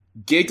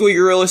Giggly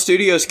Gorilla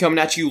Studios coming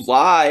at you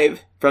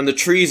live from the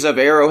trees of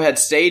Arrowhead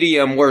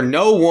Stadium where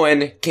no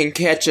one can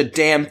catch a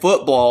damn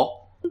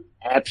football.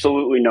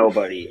 Absolutely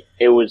nobody.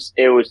 It was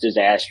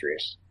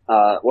disastrous.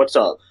 What's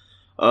up?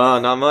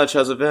 Not much.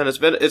 How's it been? It's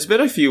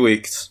been a few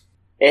weeks.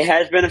 It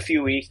has been a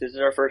few weeks. This is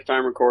our first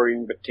time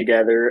recording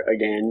together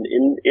again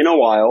in a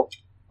while.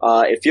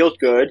 It feels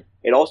good.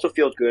 It also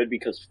feels good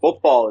because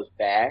football is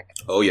back.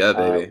 Oh yeah,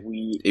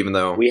 baby. Even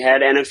though we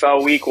had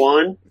NFL Week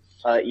 1.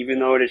 Even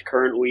though it is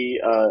currently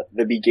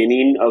the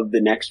beginning of the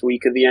next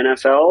week of the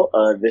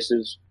NFL, this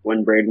is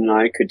when Brayden and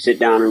I could sit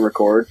down and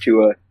record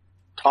to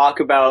talk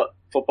about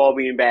football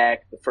being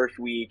back the first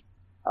week.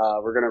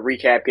 We're going to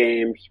recap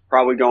games,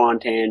 probably go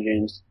on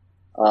tangents.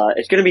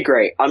 It's going to be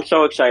great. I'm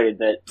so excited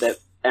that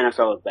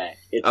NFL is back.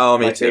 It's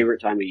my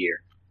favorite time of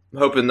year. I'm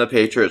hoping the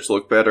Patriots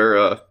look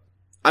better.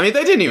 I mean,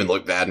 they didn't even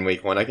look bad in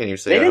week 1. I can't even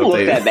say they didn't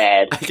look that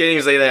bad. I can't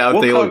even say that. I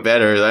hope they look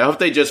better. I hope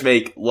they just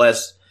make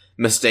less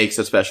mistakes,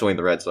 especially in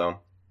the red zone.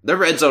 The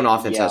red zone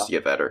offense has to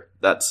get better.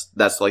 That's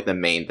like the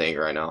main thing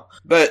right now.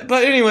 But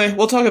anyway,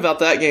 we'll talk about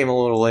that game a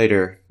little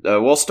later.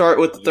 We'll start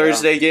with the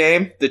Thursday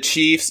game, the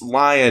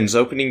Chiefs-Lions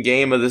opening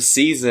game of the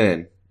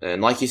season.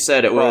 And like you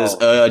said, it was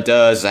a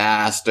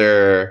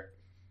disaster.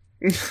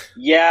 It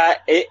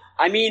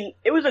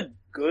was a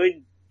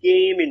good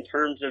game in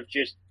terms of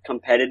just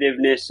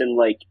competitiveness and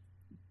like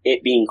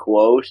it being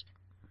close.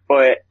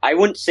 But I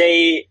wouldn't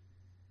say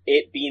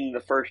it being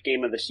the first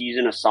game of the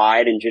season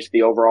aside and just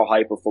the overall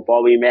hype of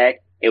football being back,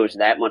 it was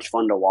that much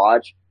fun to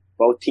watch.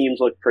 Both teams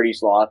looked pretty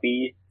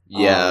sloppy.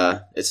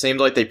 Yeah, it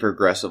seemed like they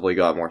progressively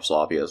got more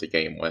sloppy as the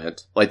game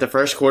went. Like, the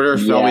first quarter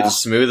felt like the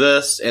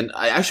smoothest, and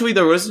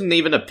there wasn't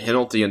even a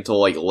penalty until,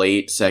 like,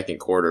 late second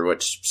quarter,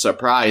 which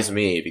surprised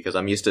me, because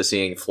I'm used to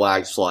seeing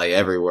flags fly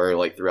everywhere,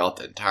 like, throughout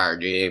the entire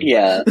game.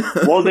 Yeah.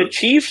 Well, the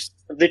Chiefs,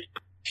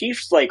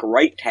 like,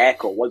 right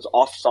tackle was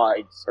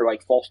offsides, or,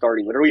 like, false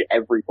starting literally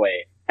every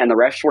play, and the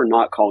refs were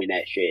not calling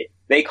that shit.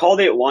 They called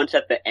it once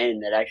at the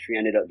end that actually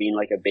ended up being,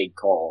 like, a big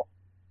call.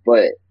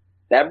 But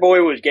that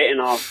boy was getting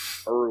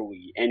off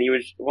early, and he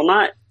was,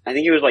 I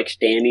think he was, like,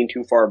 standing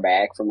too far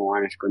back from the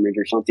line of scrimmage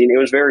or something. It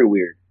was very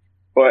weird.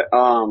 But,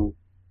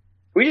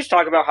 we just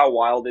talk about how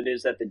wild it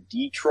is that the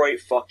Detroit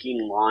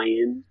fucking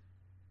Lions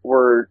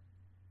were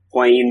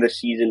playing the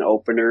season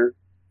opener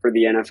for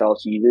the NFL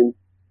season.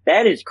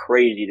 That is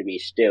crazy to me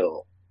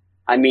still.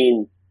 I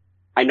mean,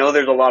 I know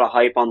there's a lot of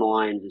hype on the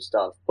Lions and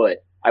stuff,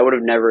 but I would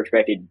have never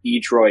expected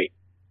Detroit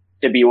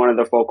to be one of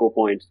the focal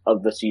points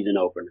of the season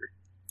opener.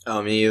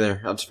 Oh, me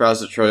either. I'm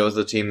surprised Detroit was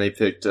the team they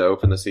picked to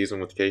open the season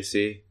with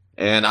KC.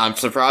 And I'm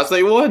surprised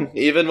they won.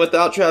 Even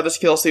without Travis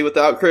Kelce,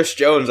 without Chris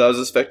Jones, I was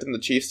expecting the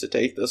Chiefs to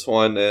take this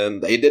one,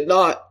 and they did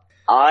not.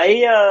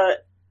 I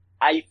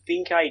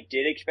think I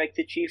did expect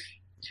the Chiefs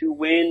to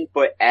win,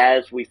 but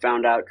as we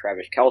found out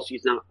Travis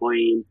Kelce's not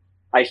playing,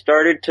 I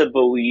started to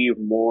believe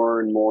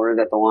more and more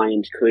that the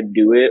Lions could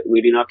do it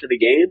leading up to the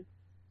game.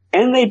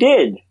 And they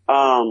did.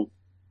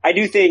 I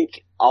do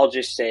think, I'll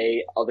just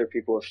say, other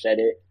people have said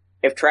it,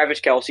 if Travis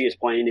Kelce is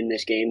playing in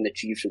this game, the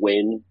Chiefs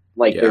win.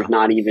 There's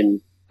not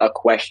even a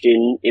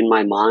question in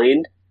my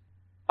mind.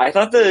 I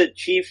thought the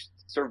Chiefs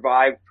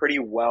survived pretty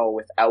well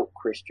without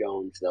Chris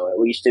Jones, though, at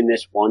least in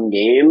this one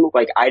game.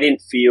 I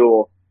didn't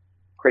feel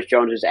Chris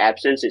Jones'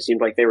 absence. It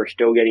seemed like they were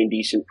still getting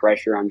decent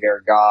pressure on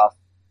Jared Goff.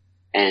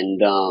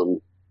 And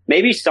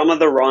maybe some of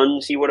the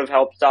runs he would have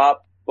helped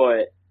stop,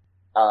 but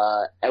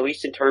at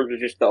least in terms of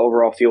just the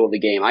overall feel of the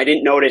game, I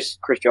didn't notice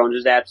Chris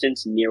Jones'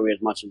 absence nearly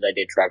as much as I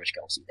did Travis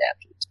Kelce's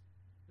absence.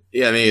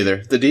 Yeah, me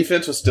either. The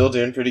defense was still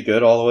doing pretty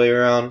good all the way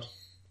around.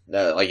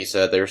 Like you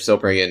said, they were still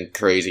bringing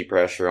crazy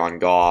pressure on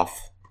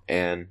Goff.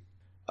 And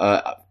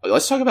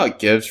let's talk about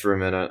Gibbs for a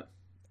minute.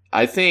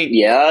 I think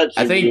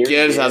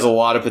Gibbs has a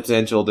lot of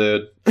potential,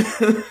 dude.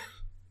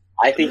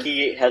 I think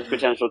he has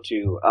potential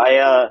too.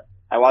 I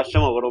watched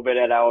him a little bit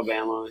at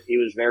Alabama. He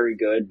was very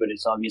good, but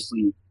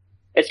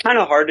it's kind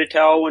of hard to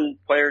tell when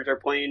players are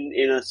playing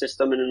in a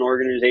system and an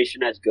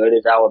organization as good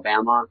as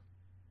Alabama,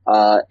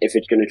 if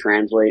it's going to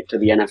translate to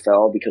the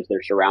NFL because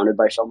they're surrounded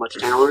by so much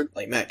talent.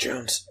 Like Matt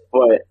Jones.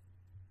 But,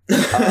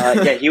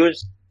 he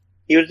was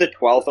the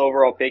 12th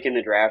overall pick in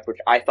the draft, which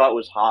I thought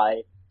was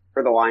high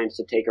for the Lions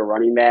to take a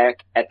running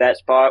back at that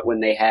spot when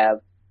they have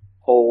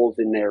holes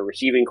in their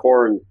receiving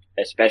core and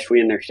especially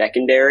in their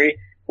secondary,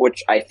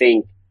 which I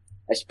think,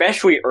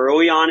 especially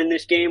early on in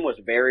this game, was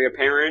very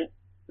apparent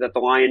that the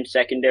Lions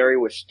secondary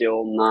was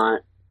still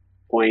not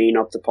playing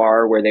up to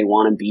par where they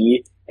want to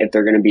be if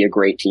they're going to be a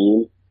great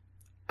team.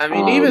 I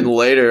mean, even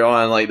later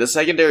on, the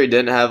secondary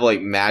didn't have,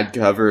 mad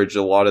coverage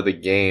a lot of the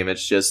game.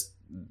 It's just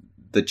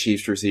the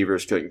Chiefs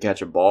receivers couldn't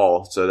catch a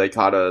ball, so they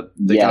caught a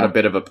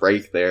bit of a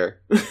break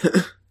there.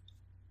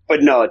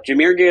 But no,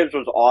 Jahmyr Gibbs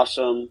was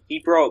awesome. He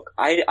broke,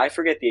 I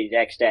forget the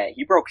exact stat,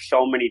 he broke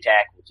so many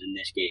tackles in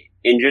this game.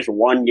 In just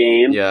one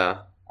game.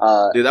 Yeah.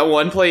 Dude, that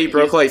one play, he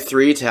broke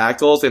 3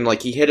 tackles, and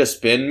he hit a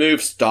spin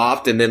move,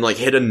 stopped, and then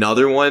hit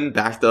another one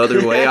back the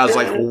other way. I was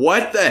like,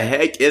 what the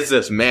heck is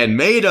this man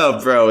made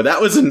of, bro? That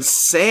was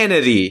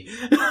insanity.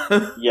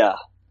 Yeah.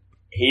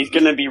 He's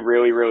going to be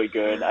really, really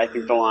good. I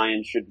think the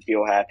Lions should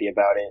feel happy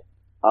about it.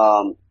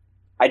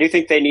 I do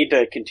think they need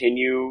to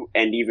continue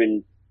and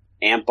even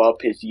amp up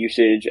his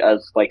usage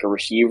as like a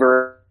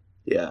receiver.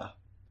 Yeah.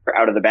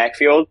 Out of the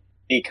backfield,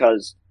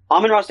 because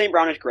Amon-Ra St.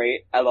 Brown is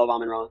great. I love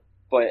Amon-Ra.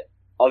 But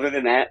other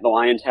than that, the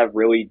Lions have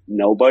really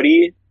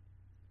nobody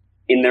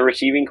in their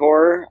receiving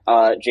core.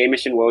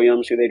 Jamison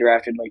Williams, who they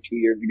drafted like 2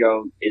 years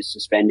ago, is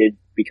suspended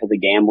because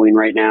of gambling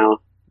right now.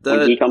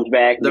 When he comes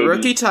back, the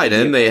rookie tight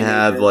end they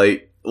have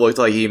looked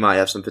like he might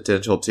have some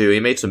potential too. He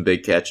made some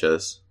big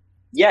catches.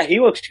 Yeah, he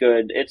looks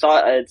good.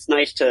 It's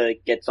nice to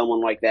get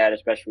someone like that,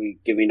 especially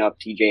giving up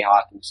T.J.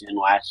 Hawkinson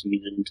last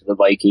season to the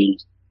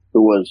Vikings,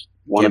 who was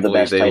one of the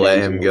best tight ends. They let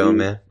him go,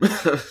 man.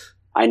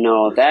 I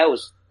know that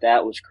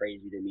was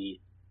crazy to me,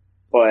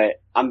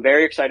 but I'm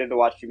very excited to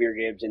watch Jahmyr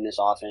Gibbs in this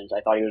offense.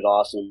 I thought he was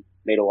awesome.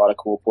 Made a lot of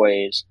cool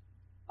plays.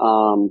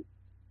 Trying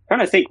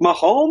to think,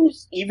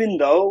 Mahomes, even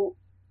though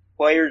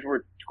players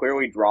were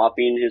clearly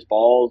dropping his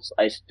balls,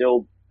 I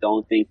still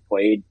don't think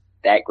played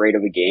that great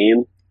of a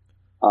game.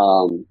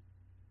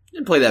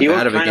 Didn't play that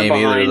bad of a game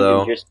either,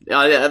 though.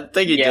 I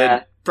think he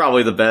did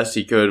probably the best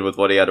he could with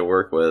what he had to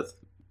work with.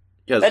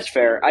 That's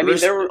fair. I mean,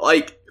 there were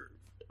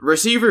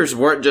receivers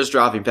weren't just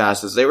dropping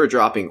passes; they were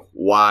dropping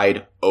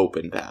wide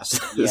open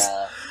passes.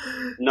 Yeah.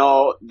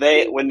 No,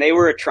 when they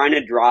were trying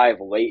to drive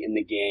late in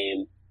the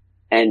game,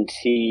 and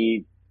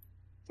he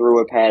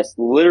threw a pass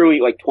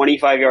literally like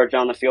 25 yards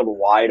down the field,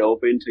 wide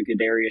open to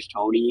Kadarius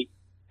Toney,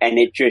 and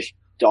it just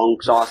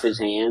dunks off his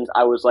hands.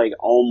 I was like,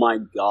 "Oh my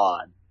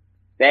god."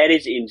 That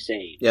is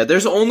insane. Yeah,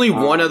 there's only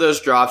one of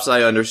those drops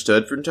I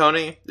understood from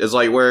Toney. It's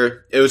like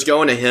where it was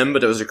going to him,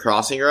 but it was a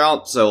crossing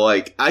route. So,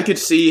 like, I could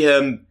see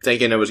him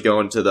thinking it was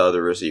going to the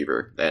other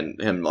receiver.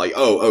 And him like,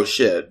 oh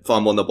shit,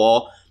 fumbling the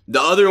ball. The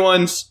other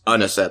one's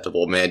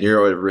unacceptable, man.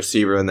 You're a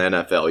receiver in the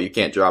NFL. You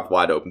can't drop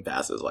wide open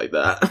passes like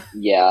that.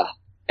 Yeah.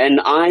 And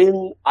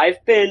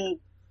I've been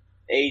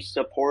a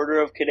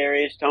supporter of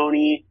Kadarius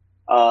Toney.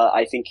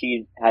 I think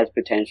he has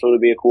potential to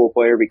be a cool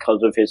player because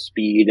of his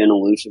speed and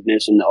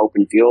elusiveness in the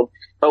open field.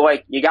 But,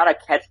 like, you gotta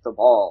catch the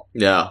ball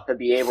to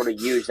be able to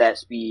use that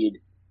speed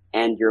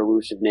and your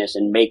elusiveness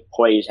and make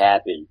plays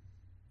happen.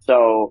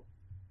 So,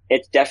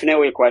 it's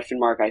definitely a question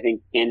mark. I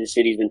think Kansas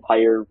City's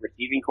entire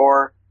receiving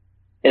core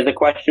is a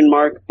question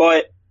mark.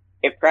 But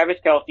if Travis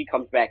Kelce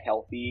comes back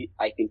healthy,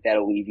 I think that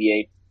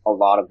alleviates a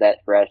lot of that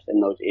stress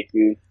and those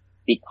issues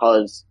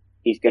because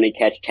he's going to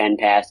catch 10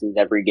 passes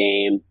every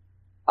game.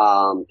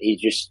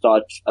 He's just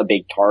such a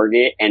big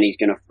target, and he's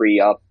going to free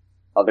up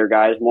other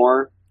guys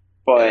more.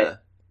 But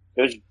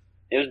it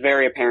was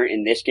very apparent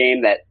in this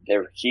game that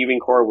their receiving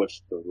core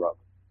was rough.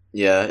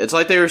 Yeah, it's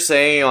like they were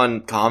saying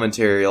on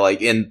commentary,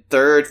 like in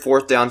third,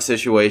 fourth down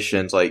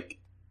situations, like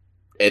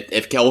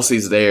if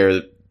Kelsey's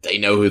there, they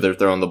know who they're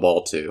throwing the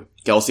ball to.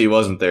 Kelsey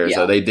wasn't there,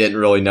 so they didn't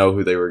really know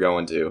who they were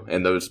going to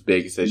in those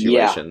big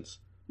situations.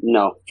 Yeah.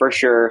 No, for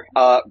sure.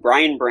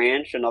 Brian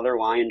Branch, another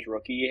Lions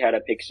rookie, had a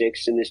pick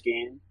six in this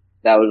game.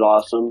 That was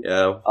awesome.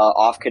 Yeah.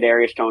 Off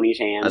Kadarius Toney's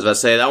hands. I was about to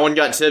say, that one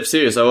got tipped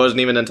too, so it wasn't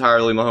even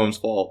entirely Mahomes'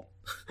 fault.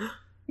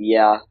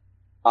 Yeah.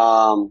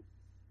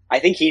 I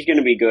think he's going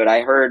to be good.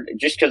 I heard,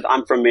 just because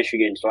I'm from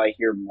Michigan, so I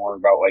hear more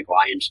about like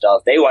Lions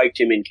stuff. They liked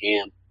him in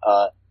camp.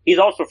 He's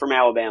also from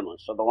Alabama,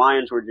 so the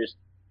Lions were just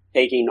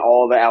taking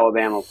all the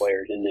Alabama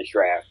players in this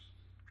draft.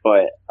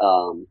 But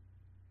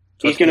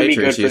he's going to be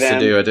good for them.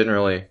 To do. It didn't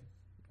really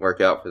work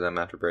out for them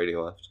after Brady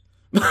left.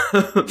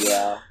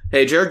 Yeah.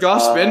 Hey, Jared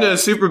Goff's been to a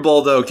Super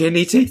Bowl, though. Can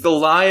he take the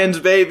Lions,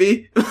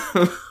 baby?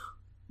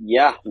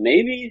 Yeah,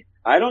 maybe.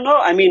 I don't know.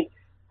 I mean,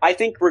 I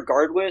think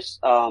regardless,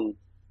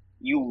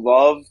 you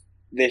love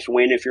this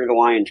win if you're the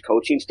Lions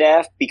coaching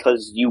staff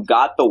because you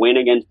got the win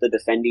against the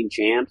defending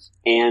champs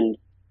and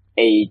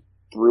a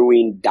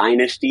brewing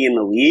dynasty in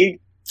the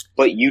league,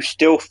 but you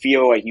still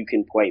feel like you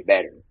can play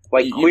better.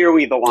 Like,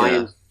 clearly the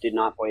Lions did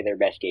not play their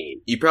best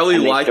game. You probably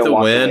like the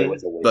win,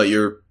 but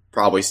you're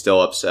probably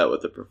still upset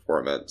with the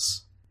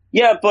performance.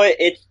 Yeah, but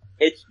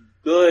it's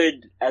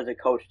good as a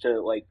coach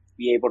to like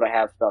be able to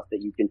have stuff that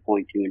you can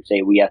point to and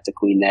say we have to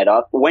clean that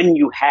up. When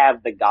you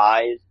have the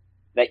guys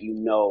that you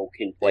know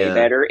can play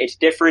better, it's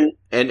different.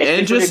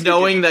 And just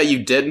knowing that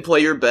you didn't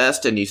play your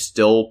best and you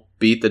still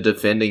beat the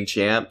defending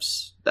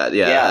champs, that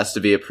has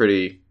to be a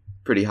pretty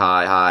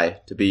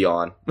high to be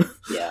on.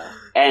 Yeah,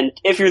 and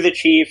if you're the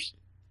Chiefs,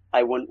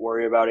 I wouldn't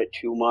worry about it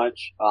too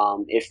much.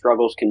 If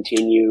struggles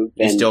continue,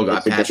 then you still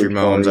got Patrick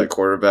Mahomes at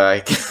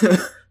quarterback.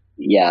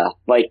 Yeah,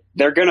 like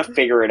they're gonna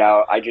figure it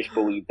out. I just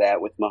believe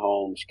that with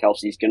Mahomes,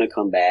 Kelsey's gonna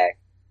come back.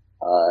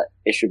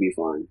 It should be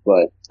fun.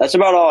 But that's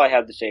about all I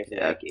have to say for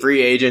that game.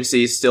 Free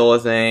agency is still a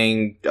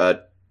thing.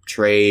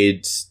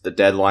 Trades, the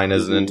deadline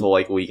isn't until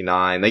like week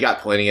 9. They got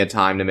plenty of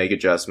time to make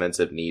adjustments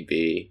if need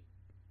be.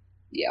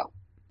 Yeah.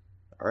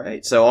 All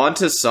right, so on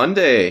to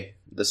Sunday,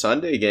 the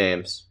Sunday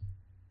games.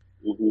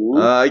 Mm-hmm.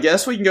 I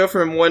guess we can go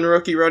from one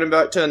rookie running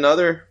back to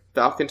another.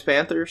 Falcons,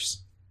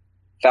 Panthers.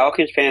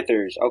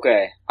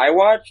 Okay. I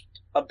watched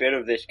a bit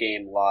of this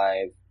game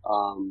live.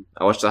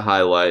 I watched the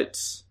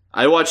highlights.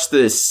 I watched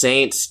the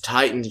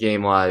Saints-Titans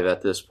game live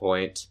at this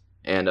point.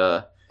 and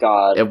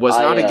God, it was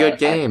not a good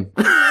game.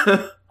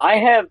 I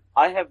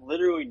have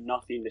literally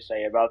nothing to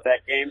say about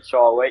that game,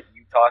 so I'll let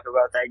you talk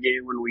about that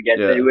game when we get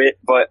to it.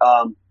 But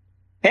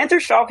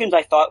Panthers Falcons,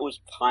 I thought was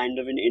kind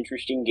of an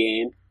interesting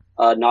game.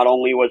 Not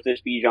only was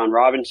this Bijan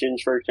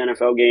Robinson's first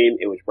NFL game,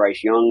 it was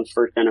Bryce Young's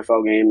first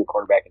NFL game, the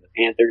quarterback of the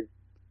Panthers.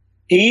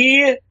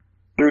 He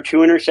threw 2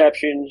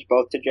 interceptions,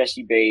 both to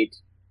Jesse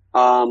Bates.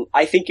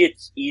 I think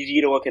it's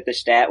easy to look at the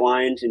stat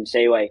lines and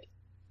say, like,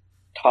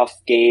 tough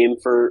game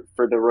for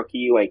the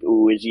rookie. Like,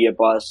 ooh, is he a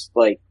bust?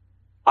 Like,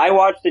 I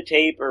watched the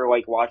tape or,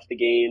 like, watched the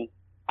game.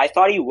 I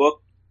thought he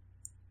looked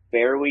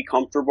fairly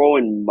comfortable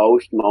in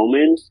most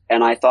moments,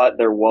 and I thought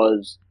there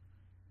was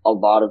a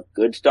lot of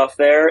good stuff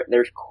there.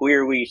 There's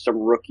clearly some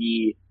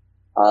rookie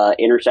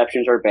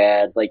interceptions are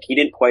bad. Like, he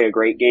didn't play a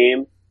great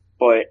game,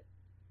 but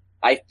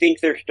I think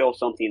there's still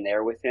something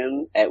there with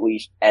him, at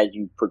least as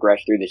you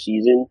progress through the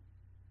season.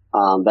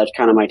 That's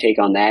kind of my take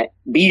on that.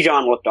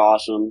 Bijan looked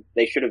awesome.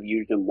 They should have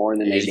used him more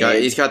than they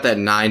did. He's got that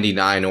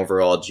 99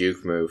 overall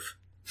juke move.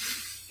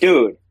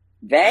 Dude,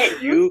 that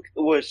juke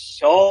was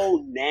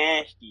so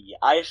nasty.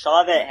 I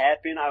saw that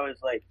happen. I was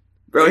like,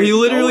 bro, he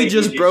literally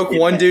just broke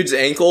one dude's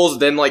ankles,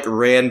 then like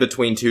ran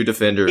between 2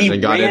 defenders and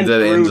got into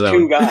the end zone.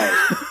 2 guys.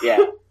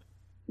 Yeah.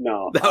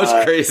 No. That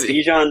was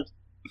crazy.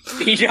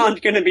 Bijan's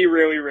going to be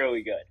really,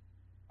 really good.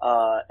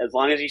 As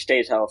long as he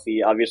stays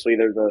healthy. Obviously,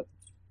 there's a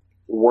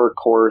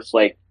workhorse,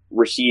 like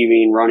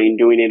receiving, running,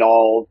 doing it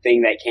all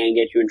thing that can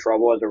get you in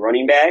trouble as a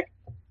running back.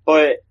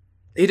 But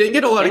he didn't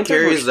get a lot of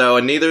carries, though,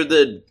 and neither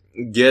did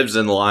Gibbs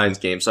in the Lions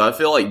game. So I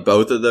feel like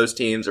both of those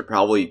teams are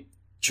probably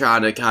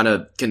trying to kind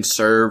of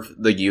conserve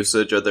the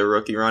usage of their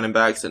rookie running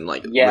backs and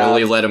like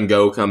really let them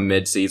go come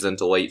mid-season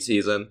to late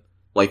season,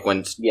 like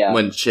when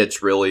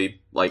shit's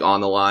really like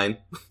on the line.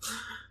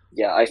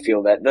 Yeah, I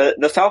feel that.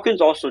 The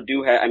Falcons also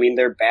do have, I mean,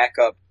 their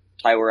backup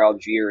Tyler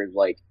Algier is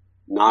like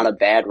not a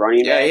bad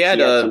running back. Yeah,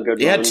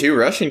 he had 2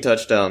 rushing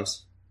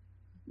touchdowns.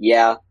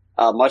 Yeah,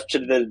 much to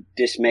the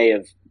dismay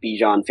of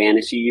Bijan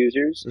fantasy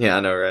users. Yeah, I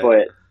know,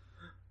 right?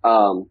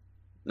 But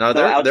no,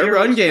 their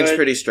run game is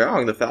pretty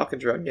strong. The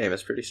Falcons' run game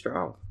is pretty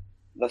strong.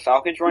 The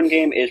Falcons' run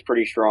game is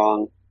pretty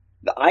strong.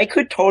 I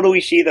could totally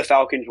see the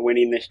Falcons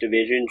winning this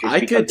division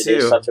just because it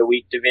is such a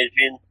weak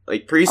division.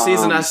 Like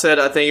preseason, I said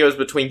I think it was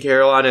between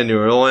Carolina and New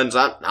Orleans.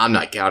 I'm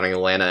not counting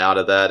Atlanta out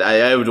of that.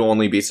 I would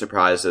only be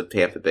surprised if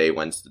Tampa Bay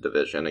wins the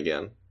division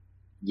again.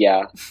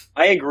 Yeah,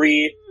 I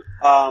agree.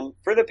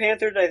 For the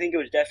Panthers, I think it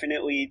was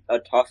definitely a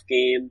tough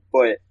game,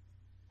 but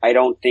I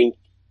don't think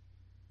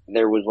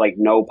there was like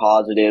no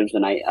positives,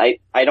 and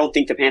I don't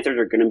think the Panthers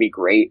are going to be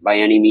great by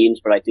any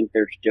means, but I think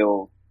there's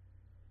still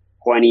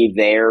plenty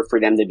there for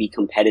them to be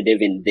competitive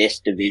in this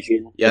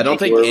division. Yeah, I don't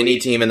think any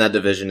team in that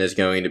division is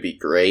going to be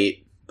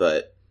great,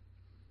 but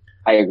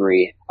I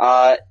agree.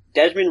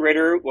 Desmond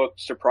Ridder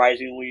looked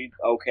surprisingly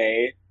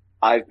okay.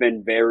 I've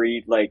been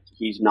very like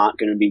he's not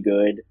going to be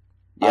good.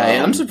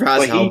 Yeah, I'm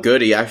surprised how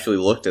good he actually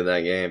looked in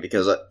that game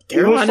because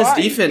Carolina's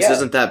defense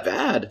isn't that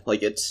bad.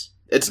 Like it's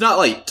not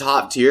like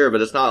top tier, but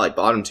it's not like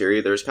bottom tier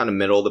either. It's kind of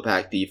middle of the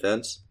pack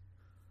defense.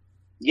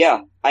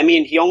 Yeah, I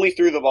mean he only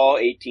threw the ball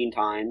 18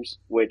 times,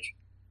 which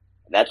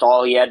that's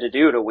all he had to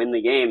do to win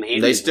the game.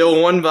 They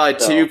still won by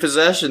 2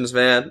 possessions,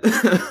 man.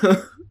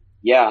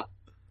 Yeah.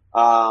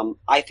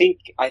 I think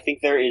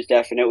there is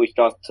definitely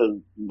stuff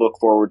to look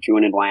forward to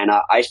in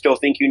Atlanta. I still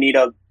think you need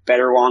a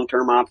better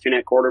long-term option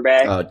at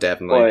quarterback. Oh,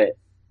 definitely.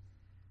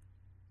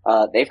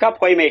 But they've got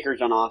playmakers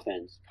on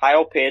offense.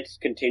 Kyle Pitts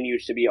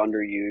continues to be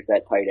underused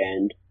at tight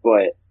end,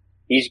 but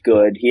he's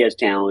good. He has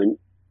talent.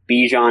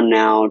 Bijan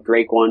now,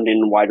 Drake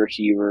London, wide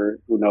receiver.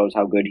 Who knows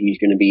how good he's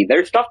going to be.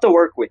 There's stuff to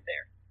work with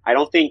there. I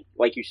don't think,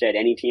 like you said,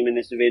 any team in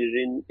this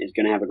division is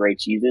going to have a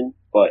great season,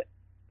 but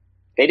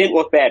they didn't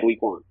look bad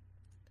week 1.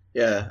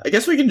 Yeah, I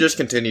guess we can just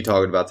continue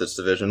talking about this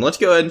division. Let's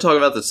go ahead and talk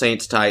about the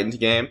Saints-Titans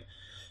game.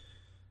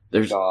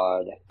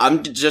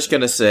 I'm just going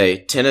to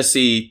say,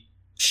 Tennessee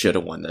should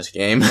have won this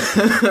game.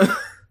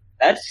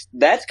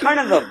 That's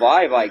kind of the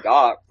vibe I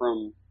got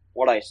from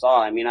what I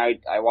saw. I mean, I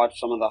watched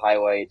some of the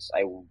highlights.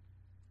 I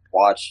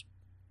watched,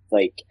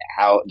 like,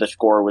 how the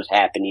score was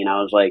happening.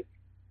 I was like,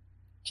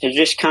 it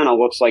just kind of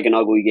looks like an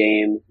ugly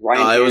game.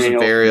 It was a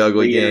very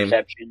ugly game.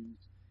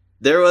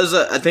 There was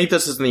I think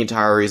this is the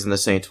entire reason the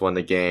Saints won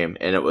the game,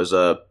 and it was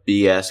a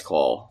BS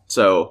call.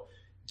 So,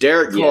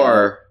 Derek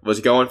Carr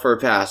was going for a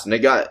pass, and it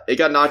got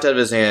knocked out of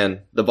his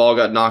hand. The ball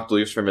got knocked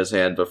loose from his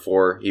hand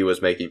before he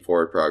was making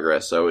forward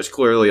progress. So, it was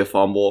clearly a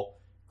fumble.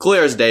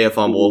 Clear as day a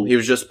fumble. He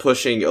was just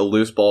pushing a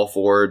loose ball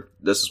forward.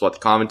 This is what the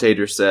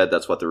commentator said.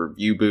 That's what the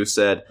review booth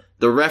said.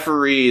 The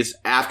referees,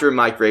 after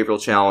Mike Vrabel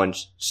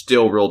challenge,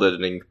 still ruled it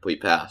an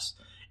incomplete pass.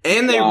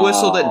 And they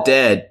whistled it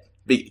dead.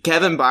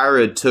 Kevin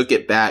Byron took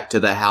it back to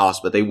the house,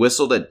 but they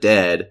whistled it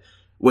dead,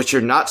 which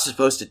you're not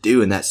supposed to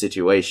do in that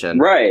situation.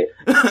 Right.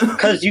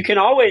 Because you can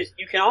always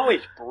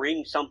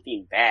bring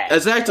something back.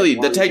 Exactly.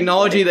 The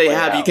technology they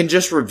have, you can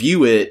just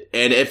review it,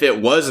 and if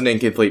it was an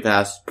incomplete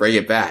pass, bring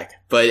it back.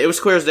 But it was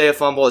clear as day a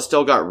fumble. It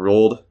still got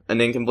ruled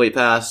an incomplete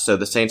pass, so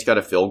the Saints got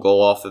a field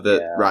goal off of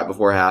it right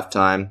before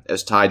halftime. It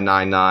was tied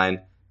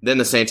 9-9. Then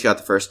the Saints got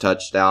the first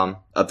touchdown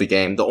of the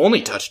game, the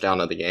only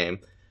touchdown of the game,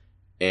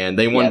 and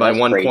they won by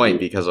 1 point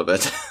because of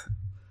it.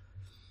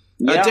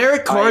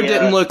 Derek Carr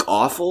didn't look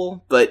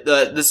awful, but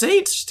the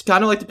Saints,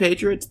 kind of like the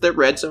Patriots, their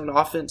red zone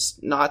offense,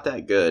 not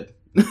that good.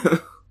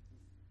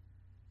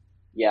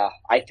 Yeah,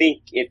 I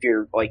think if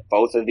you're like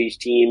both of these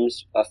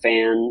teams a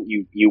fan,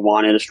 you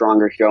wanted a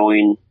stronger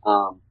showing.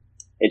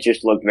 It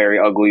just looked very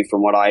ugly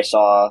from what I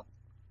saw.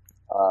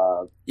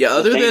 Other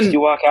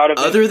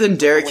than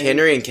Derrick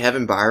Henry and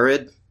Kevin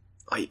Byard,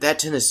 like that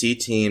Tennessee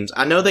teams,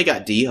 I know they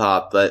got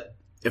D-Hop, but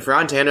if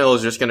Ryan Tannehill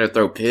is just going to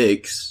throw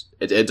picks,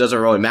 it doesn't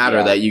really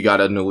matter that you got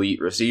an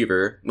elite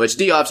receiver, which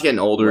D-Hop's getting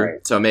older,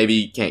 so maybe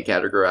you can't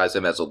categorize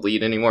him as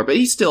elite anymore, but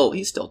he's still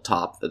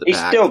top of the pack.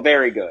 He's still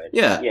very good.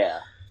 Yeah.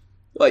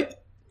 Like,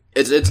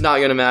 it's not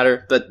going to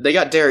matter, but they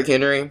got Derrick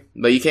Henry,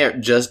 but you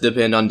can't just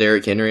depend on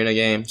Derrick Henry in a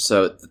game,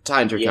 so the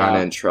Titans are kind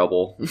of in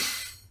trouble.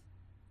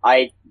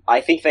 I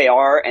think they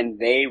are, and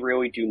they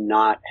really do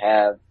not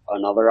have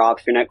another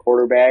option at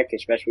quarterback,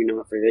 especially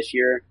not for this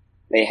year.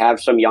 They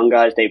have some young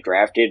guys they've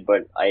drafted,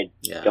 but I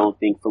don't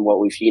think from what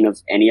we've seen of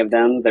any of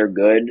them, they're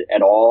good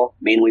at all,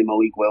 mainly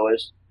Malik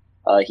Willis.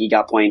 He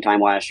got playing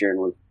time last year and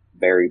was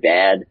very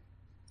bad.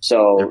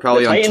 So they're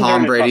probably on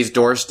Tom Brady's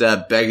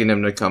doorstep begging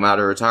him to come out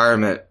of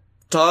retirement.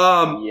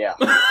 Tom! Yeah.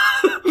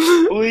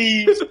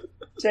 Please,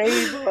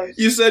 save us.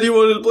 You said you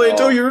wanted to play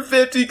until you were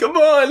 50, come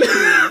on!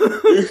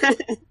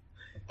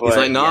 He's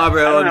like, nah,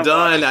 bro, I'm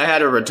done. I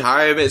had a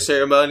retirement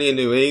ceremony in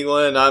New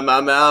England. I'm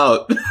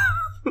out.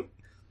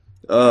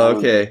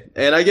 Okay.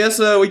 And I guess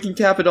we can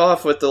cap it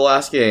off with the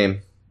last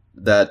game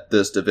that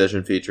this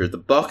division featured. The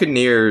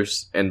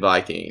Buccaneers and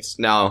Vikings.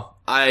 Now,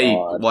 I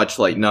watched,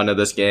 none of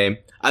this game.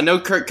 I know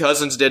Kirk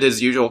Cousins did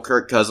his usual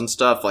Kirk Cousins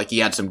stuff. Like, he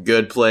had some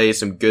good plays,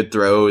 some good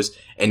throws,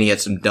 and he had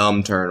some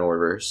dumb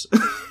turnovers.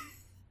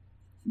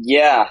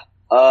 Yeah.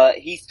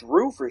 He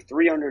threw for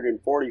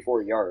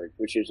 344 yards,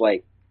 which is,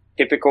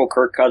 typical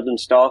Kirk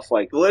Cousins stuff,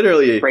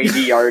 literally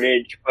crazy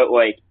yardage, but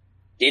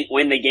didn't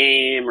win the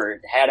game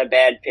or had a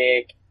bad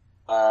pick.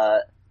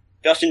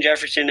 Justin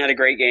Jefferson had a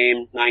great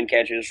game, 9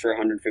 catches for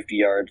 150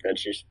 yards.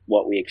 That's just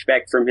what we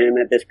expect from him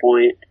at this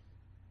point.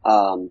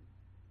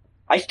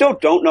 I still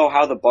don't know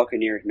how the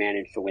Buccaneers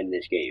managed to win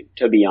this game,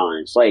 to be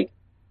honest.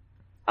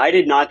 I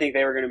did not think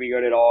they were going to be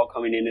good at all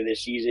coming into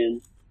this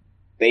season.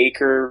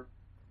 Baker,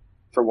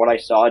 from what I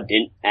saw,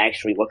 didn't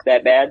actually look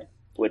that bad,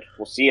 which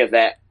we'll see if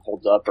that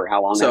holds up or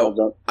how long that holds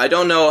up. I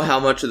don't know how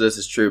much of this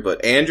is true,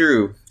 but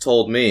Andrew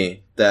told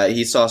me that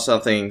he saw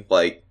something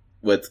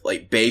with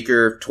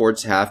Baker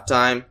towards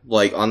halftime,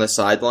 on the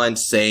sideline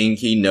saying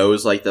he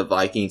knows the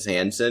Vikings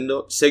hand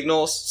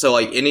signals. So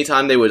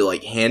anytime they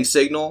would hand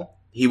signal,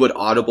 he would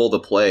audible the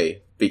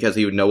play because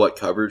he would know what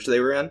coverage they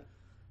were in.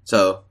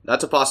 So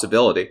that's a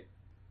possibility.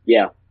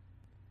 Yeah.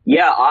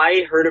 Yeah,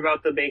 I heard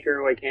about the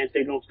Baker hand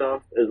signal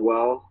stuff as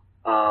well.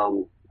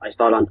 I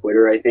saw it on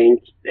Twitter, I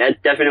think.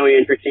 That's definitely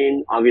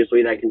interesting.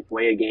 Obviously, that can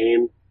sway a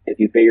game if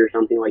you figure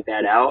something like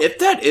that out. If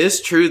that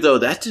is true, though,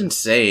 that's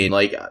insane.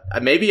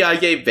 Maybe I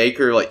gave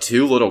Baker,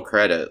 too little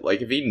credit.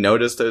 If he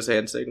noticed those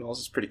hand signals,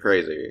 it's pretty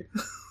crazy.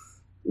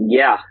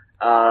 Yeah.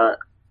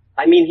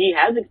 He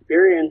has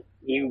experience.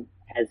 He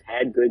has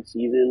had good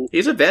seasons.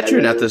 He's a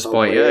veteran at this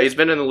point, yeah. He's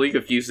been in the league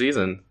a few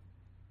seasons.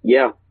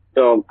 Yeah.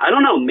 So, I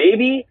don't know.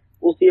 Maybe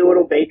we'll see a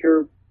little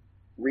Baker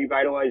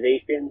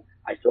revitalization.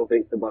 I still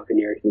think the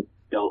Buccaneers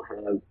don't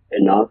have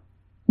enough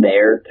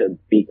there to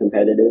be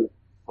competitive,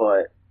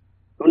 but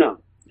who knows?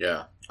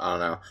 Yeah, I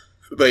don't know.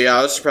 But yeah,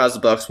 I was surprised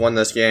the Bucs won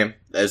this game.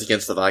 It was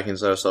against the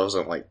Vikings, though, so I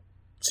wasn't,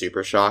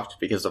 super shocked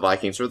because the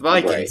Vikings were the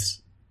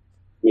Vikings.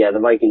 Right. Yeah, the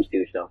Vikings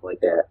do stuff like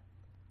that.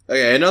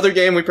 Okay, another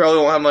game we probably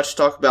won't have much to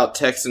talk about,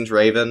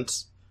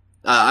 Texans-Ravens.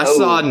 I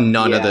saw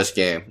none of this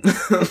game.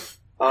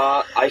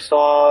 I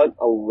saw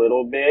a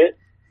little bit.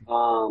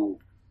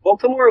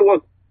 Baltimore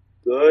looked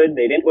good.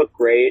 They didn't look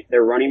great.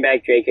 Their running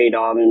back, J.K.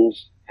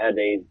 Dobbins, had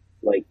a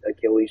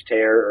Achilles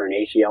tear or an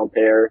ACL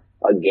tear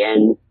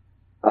again,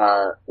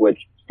 which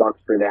sucks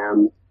for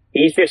them.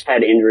 He's just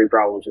had injury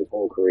problems his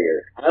whole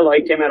career. I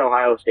liked him at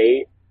Ohio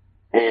State,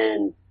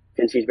 and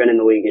since he's been in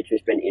the league, it's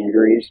just been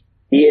injuries.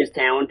 He is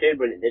talented,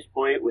 but at this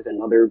point, with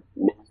another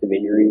massive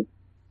injury,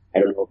 I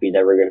don't know if he's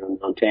ever going to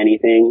amount to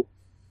anything.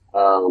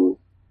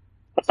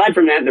 Aside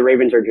from that, the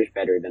Ravens are just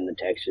better than the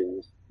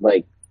Texans.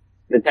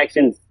 The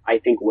Texans, I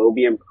think, will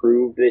be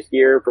improved this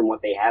year from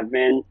what they have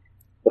been,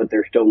 but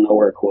they're still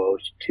nowhere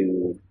close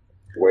to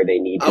where they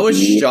need to be. I was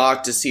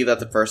shocked to see that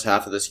the first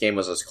half of this game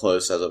was as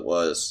close as it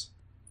was.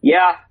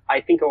 Yeah,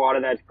 I think a lot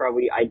of that's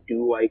probably, I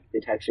do like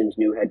the Texans'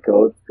 new head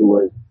coach, who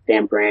was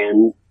Sam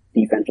Brand,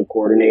 defensive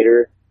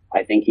coordinator.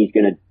 I think he's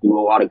going to do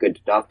a lot of good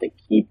stuff to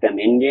keep them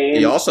in games.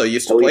 He also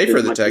used to play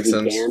for the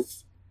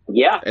Texans.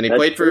 Yeah. And he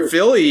played for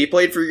Philly. He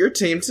played for your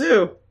team,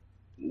 too.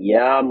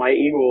 Yeah, my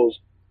Eagles.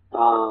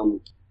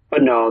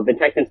 But no, the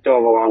Texans still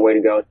have a long way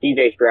to go.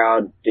 CJ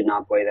Stroud did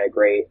not play that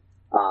great.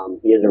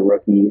 He is a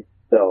rookie,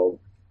 so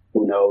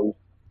who knows?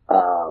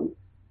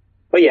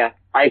 But yeah,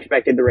 I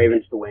expected the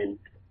Ravens to win,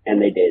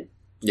 and they did.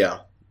 Yeah.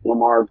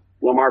 Lamar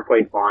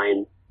played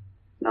fine.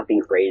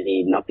 Nothing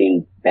crazy,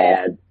 nothing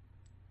bad.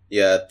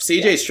 Yeah,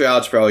 CJ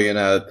Stroud's probably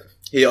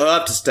he'll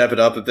have to step it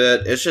up a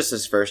bit. It's just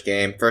his first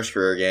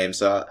career game,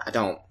 so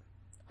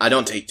I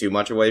don't take too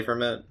much away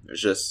from it.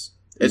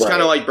 It's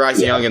kind of like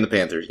Bryce Young in the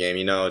Panthers game,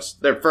 it's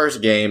their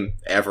first game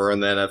ever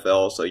in the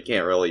NFL, so you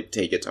can't really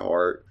take it to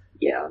heart.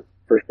 Yeah,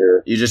 for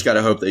sure. You just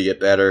gotta hope they get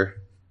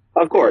better.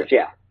 Of course,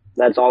 yeah.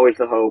 That's always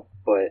the hope,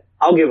 but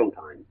I'll give them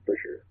time, for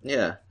sure.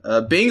 Yeah.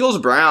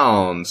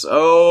 Bengals-Browns.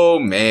 Oh,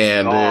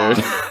 man,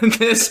 dude.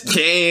 This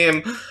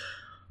game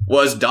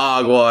was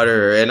dog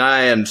water, and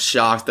I am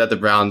shocked that the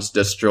Browns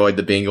destroyed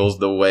the Bengals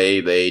the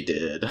way they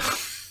did.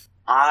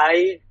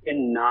 I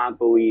cannot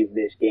believe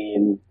this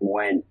game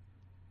went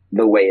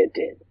the way it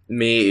did.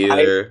 Me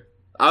either.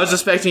 I was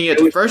expecting it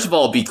to, first of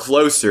all, be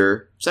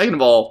closer. Second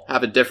of all,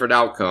 have a different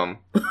outcome.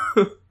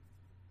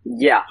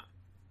 Yeah.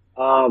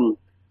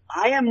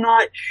 I am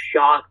not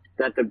shocked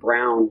that the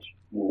Browns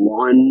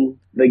won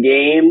the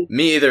game.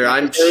 Me either.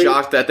 I'm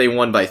shocked that they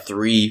won by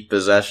 3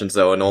 possessions,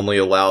 though, and only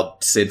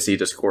allowed Cincy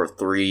to score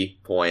 3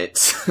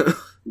 points.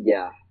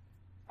 Yeah.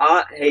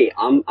 Hey,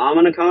 I'm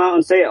gonna come out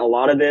and say a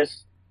lot of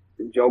this,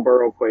 Joe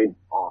Burrow played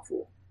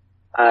awful.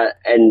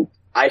 And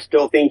I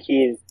still think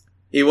he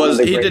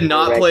did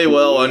not play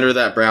well under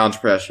that Browns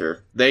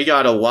pressure. They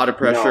got a lot of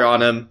pressure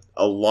on him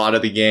a lot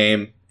of the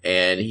game,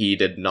 and he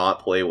did not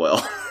play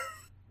well.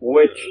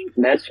 Which,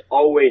 that's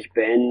always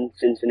been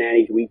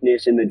Cincinnati's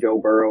weakness in the Joe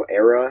Burrow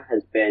era,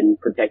 has been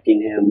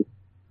protecting him,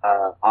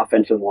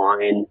 offensive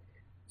line.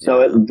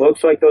 So it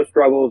looks like those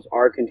struggles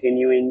are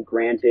continuing.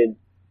 Granted,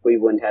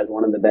 Cleveland has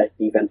one of the best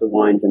defensive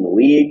lines in the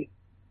league,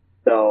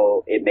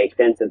 so it makes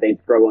sense that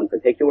they'd struggle in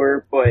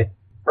particular, but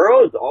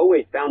Burrow's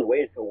always found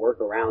ways to work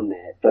around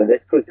that. So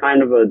this was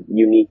kind of a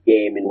unique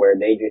game in where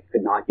they just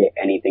could not get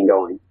anything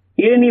going.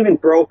 He didn't even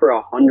throw for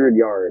 100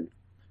 yards.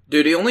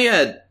 Dude, he only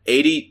had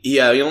 80,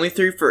 he only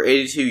threw for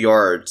 82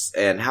 yards,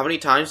 and how many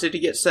times did he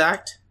get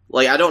sacked?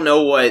 I don't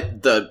know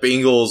what the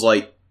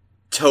Bengals,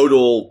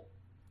 total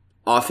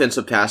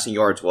offensive passing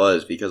yards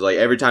was, because,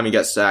 every time he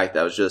got sacked,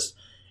 that was just,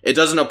 it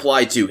doesn't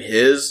apply to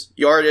his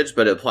yardage,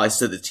 but it applies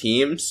to the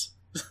team's.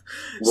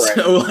 Right.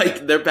 So,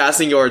 their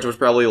passing yards was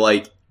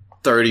probably,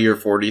 30 or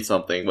 40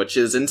 something, which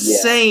is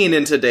insane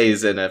in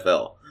today's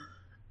NFL.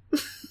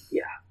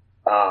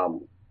 Yeah.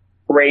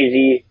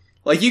 Crazy.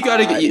 You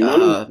gotta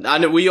I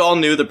know we all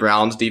knew the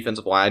Browns'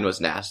 defensive line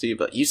was nasty,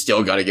 but you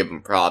still gotta give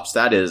them props.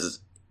 That is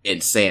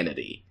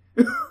insanity.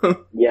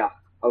 Yeah,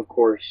 of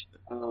course.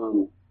 I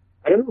don't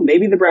know,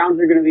 maybe the Browns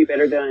are gonna be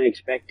better than I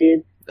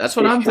expected. That's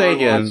what I'm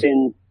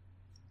thinking.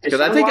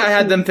 Because I think I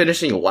had them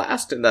finishing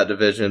last in that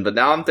division, but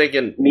now I'm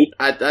thinking,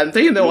 I'm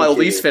thinking they'll at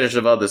least finish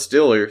above the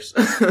Steelers.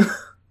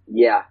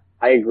 Yeah,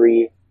 I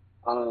agree.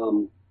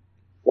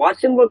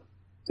 Watson looked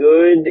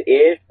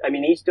good-ish. I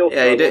mean, he still...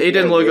 Yeah, he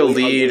didn't look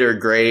elite or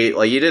great.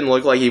 He didn't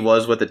look like he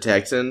was with the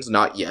Texans.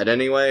 Not yet,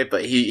 anyway.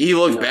 But he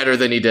looked better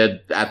than he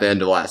did at the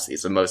end of last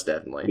season, most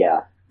definitely.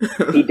 Yeah.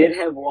 He did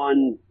have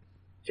one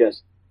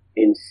just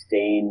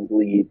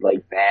insanely,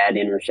 bad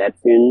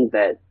interception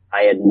that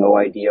I had no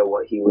idea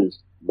what he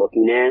was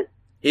looking at.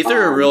 He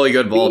threw a really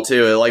good ball,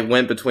 too. It,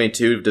 went between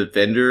 2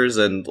 defenders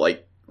and,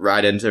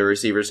 right into a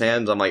receiver's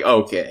hands. I'm like,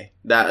 okay.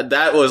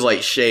 That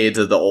was, shades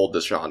of the old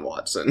Deshaun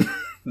Watson.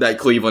 That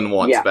Cleveland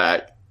wants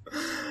back.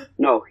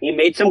 No, he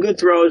made some good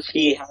throws.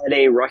 He had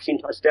a rushing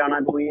touchdown, I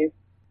believe.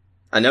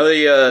 I know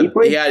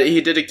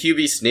he did a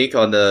QB sneak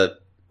on the...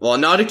 Well,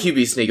 not a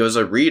QB sneak. It was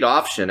a read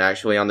option,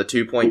 actually, on the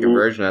 2-point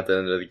conversion at the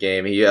end of the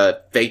game. He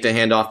faked a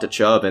handoff to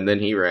Chubb, and then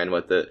he ran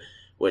with it.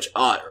 Which,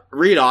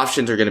 read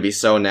options are going to be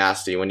so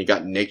nasty when you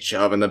got Nick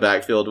Chubb in the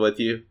backfield with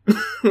you.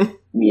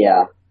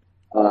 Yeah.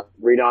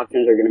 Read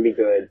options are going to be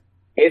good.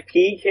 If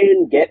he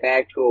can get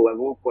back to a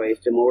level of play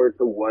similar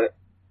to what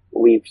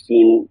we've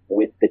seen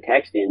with the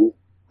Texans,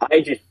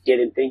 I just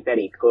didn't think that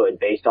he could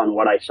based on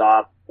what I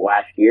saw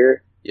last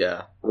year.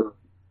 Yeah.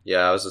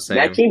 Yeah, I was the same.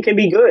 That team can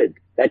be good.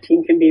 That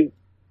team can be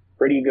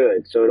pretty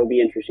good. So it'll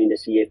be interesting to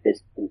see if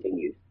this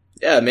continues.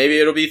 Yeah, maybe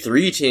it'll be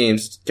 3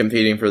 teams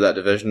competing for that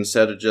division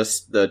instead of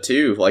just the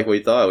 2, like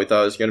we thought. We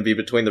thought it was going to be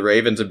between the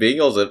Ravens and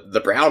Bengals. The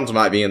Browns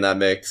might be in that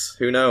mix.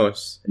 Who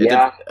knows?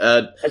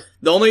 The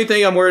only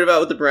thing I'm worried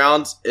about with the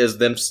Browns is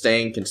them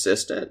staying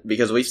consistent,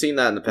 because we've seen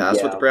that in the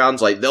past with the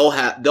Browns.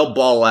 They'll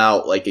ball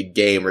out a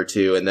game or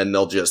 2, and then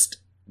they'll just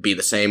be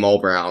the same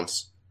old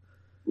Browns.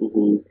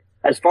 Mm-hmm.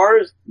 As far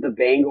as the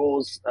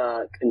Bengals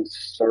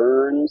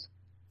concerns,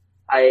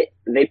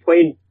 they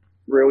played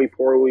really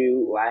poorly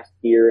last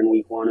year in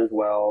week 1 as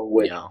well,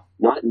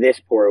 not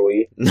this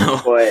poorly. No,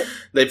 but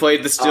they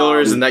played the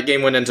Steelers, and that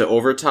game went into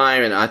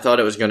overtime, and I thought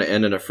it was going to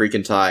end in a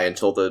freaking tie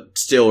until the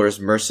Steelers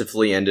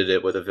mercifully ended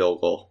it with a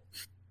field goal.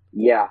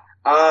 Yeah,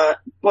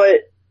 but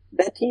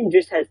that team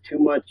just has too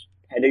much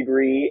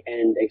pedigree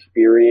and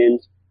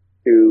experience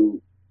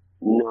to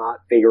not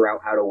figure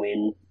out how to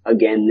win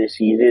again this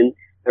season.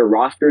 Their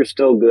roster is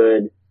still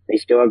good. They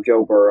still have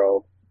Joe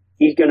Burrow.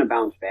 He's going to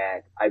bounce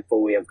back. I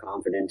fully have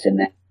confidence in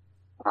that.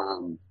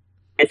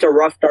 It's a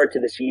rough start to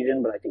the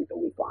season, but I think they'll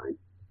be fine.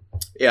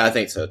 Yeah, I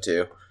think so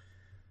too.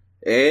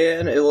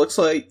 And it looks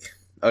like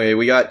Okay,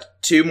 we got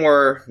three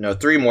more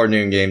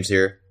noon games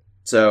here.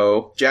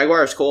 So,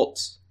 Jaguars,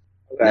 Colts.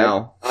 Okay.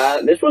 Now.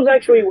 This was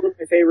actually one of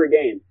my favorite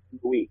games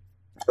of the week.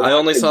 So I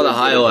only saw the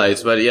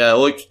highlights, but yeah,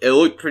 it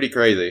looked pretty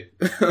crazy.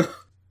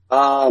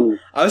 I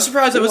was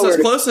surprised it was as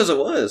close as it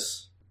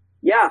was.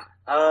 Yeah.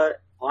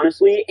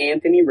 Honestly,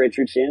 Anthony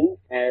Richardson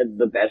had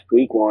the best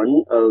week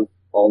one of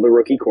all the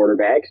rookie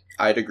quarterbacks.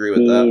 I'd agree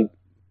with that.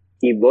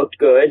 He looked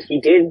good. He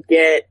did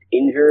get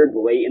injured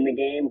late in the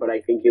game, but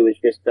I think it was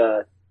just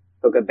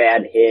took a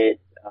bad hit.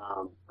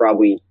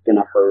 Probably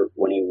gonna hurt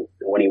when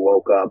he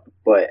woke up,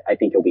 but I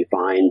think he'll be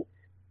fine.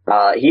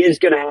 He is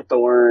gonna have to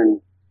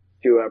learn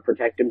to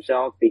protect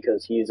himself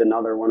because he's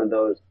another one of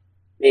those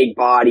big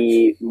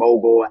body,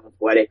 mobile,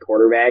 athletic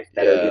quarterbacks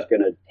that are just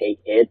gonna take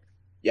hits.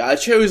 Yeah, I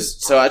chose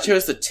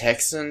the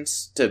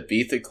Texans to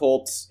beat the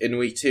Colts in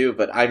week 2,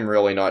 but I'm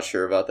really not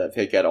sure about that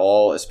pick at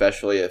all,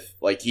 especially if,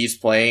 like, he's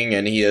playing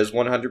and he is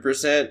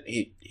 100%.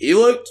 He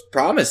looked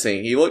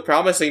promising. He looked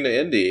promising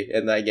to Indy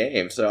in that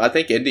game, so I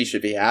think Indy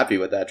should be happy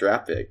with that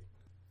draft pick.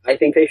 I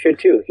think they should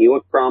too. He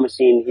looked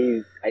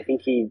promising.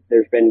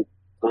 There's been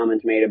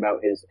comments made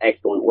about his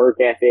excellent work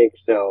ethic,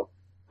 so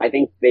I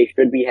think they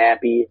should be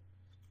happy.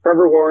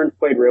 Trevor Lawrence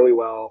played really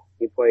well.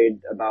 He played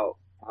about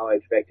how I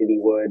expected he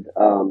would.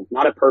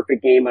 Not a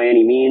perfect game by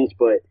any means,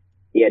 but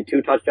he had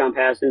 2 touchdown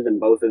passes and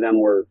both of them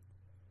were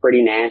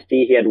pretty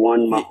nasty. He had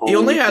one Mahomes. He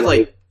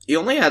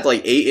only had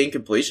 8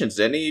 incompletions,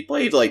 didn't he? He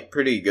played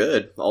pretty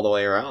good all the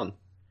way around.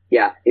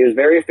 Yeah, he was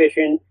very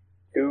efficient.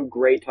 2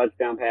 great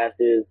touchdown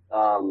passes.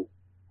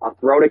 A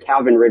throw to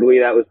Calvin Ridley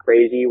that was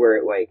crazy, where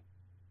it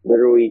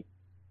literally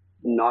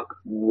snuck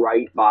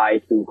right by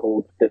 2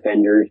 Colts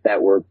defenders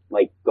that were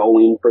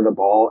going for the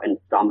ball and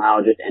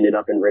somehow just ended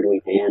up in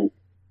Ridley's hands.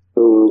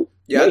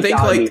 I think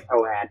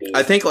so happy.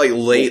 I think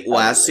late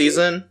last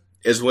season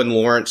is when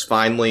Lawrence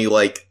finally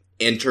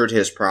entered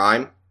his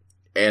prime,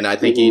 and I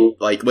think he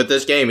with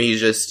this game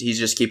he's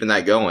just keeping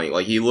that going.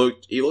 He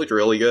looked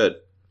really good.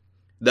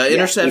 The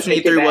interception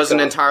he threw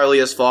wasn't entirely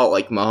his fault.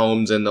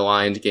 Mahomes in the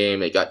Lions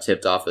game, it got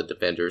tipped off the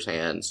defender's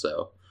hands,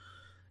 so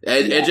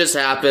it just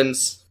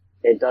happens.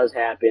 It does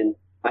happen.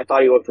 I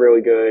thought he looked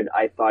really good.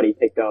 I thought he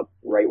picked up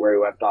right where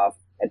he left off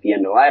at the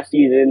end of last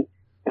season.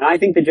 And I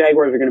think the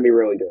Jaguars are going to be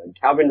really good.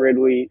 Calvin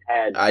Ridley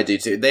had... I do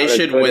too. They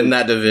should win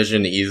that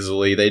division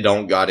easily. They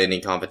don't got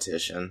any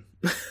competition.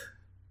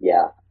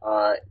 Yeah.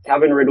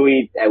 Calvin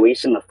Ridley, at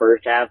least in the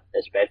first half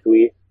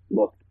especially,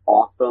 looked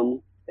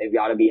awesome. They've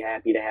got to be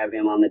happy to have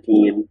him on the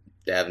team.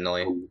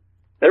 Definitely.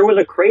 There was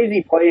a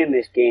crazy play in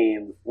this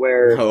game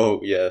where...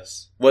 Oh,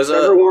 yes.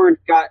 Trevor Lawrence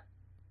got...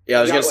 Yeah,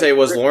 I was going to say,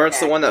 was Lawrence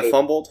the one that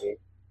fumbled?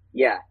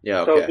 Yeah.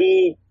 Yeah,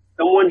 okay.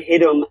 So someone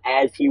hit him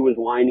as he was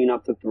lining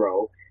up to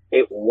throw.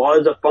 It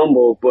was a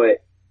fumble,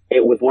 but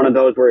it was one of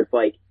those where it's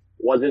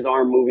was his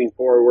arm moving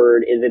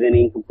forward? Is it an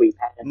incomplete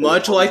pass?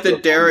 Much like the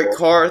Derek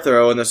Carr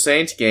throw in the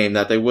Saints game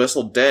that they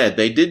whistled dead.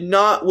 They did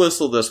not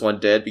whistle this one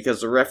dead because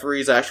the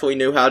referees actually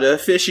knew how to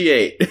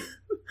officiate.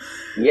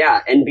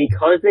 Yeah, and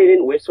because they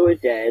didn't whistle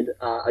it dead,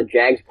 a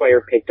Jags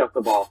player picked up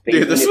the ball.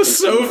 Dude, this was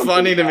so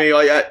funny to me.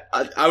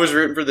 I was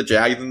rooting for the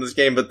Jags in this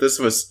game, but this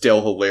was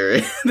still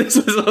hilarious. This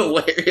was a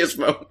hilarious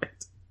moment.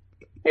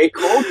 A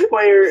Colts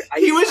player...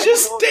 He was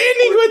just standing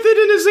with it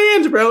in his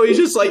hands, bro. He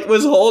just,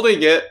 was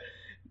holding it.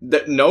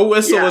 No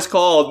whistle was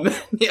called.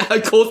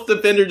 A Colts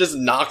defender just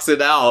knocks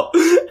it out.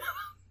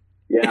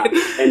 Yeah,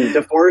 and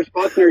DeForest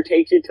Buckner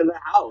takes it to the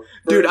house.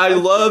 Dude, I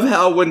love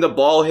how when the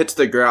ball hits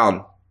the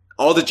ground,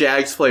 all the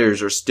Jags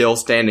players are still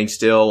standing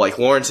still.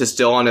 Lawrence is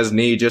still on his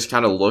knee, just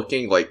kind of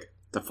looking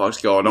the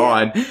fuck's going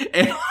on?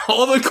 And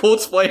all the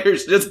Colts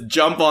players just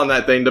jump on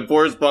that thing.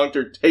 DeForest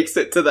Buckner takes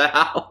it to the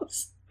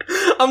house.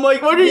 I'm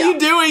what are you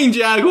doing,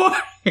 Jaguars?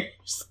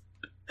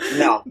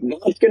 No,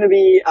 that's going to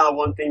be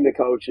one thing the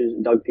coaches,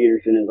 Doug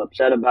Peterson, is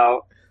upset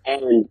about,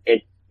 and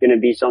it's going to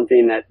be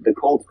something that the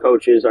Colts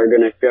coaches are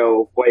going to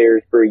show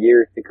players for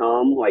years to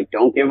come.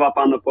 Don't give up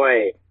on the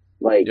play.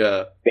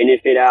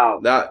 Finish it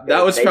out.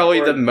 That was probably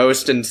the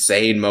most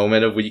insane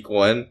moment of week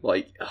 1.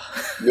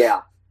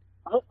 Yeah.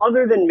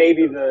 Other than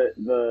maybe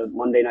the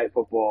Monday Night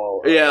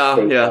Football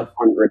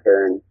punt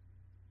return.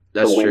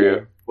 That's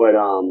true. But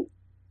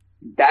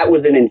that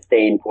was an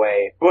insane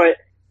play. But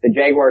the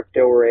Jaguars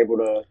still were able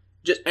to...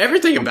 Just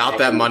everything about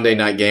that Monday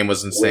night game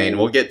was insane.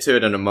 We'll get to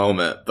it in a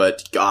moment,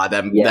 but God,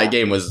 that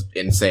game was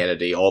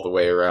insanity all the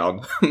way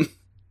around.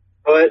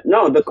 But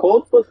no, the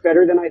Colts looked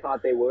better than I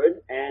thought they would,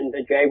 and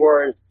the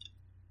Jaguars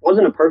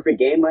wasn't a perfect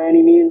game by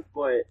any means,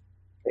 but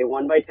they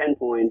won by 10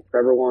 points.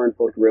 Trevor Lawrence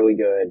looked really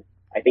good.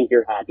 I think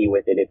you're happy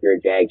with it if you're a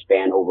Jags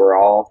fan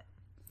overall.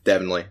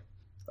 Definitely.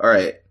 All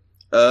right.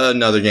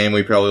 Another game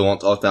we probably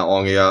won't talk that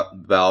long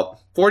about.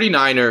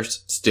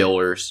 49ers,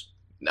 Steelers.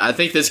 I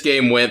think this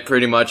game went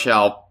pretty much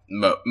how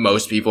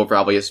most people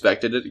probably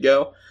expected it to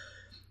go.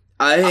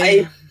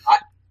 I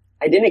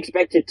didn't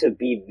expect it to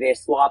be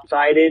this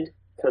lopsided.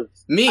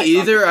 Me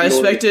either. I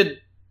expected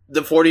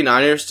the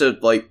 49ers to,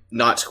 like,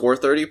 not score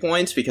 30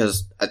 points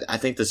because I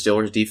think the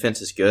Steelers' defense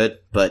is good,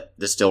 but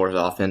the Steelers'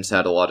 offense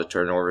had a lot of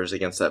turnovers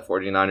against that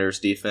 49ers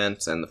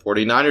defense, and the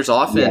 49ers'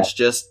 offense,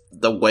 just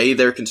the way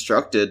they're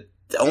constructed,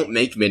 don't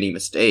make many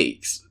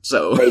mistakes.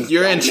 So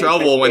you're in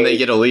trouble when they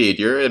get a lead.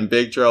 You're in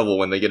big trouble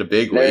when they get a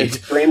big They're lead.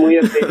 extremely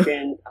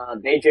efficient.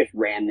 They just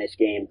ran this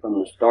game from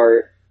the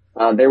start.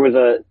 There was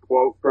a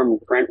quote from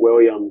Trent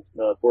Williams,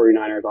 the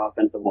 49ers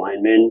offensive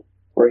lineman,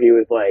 where he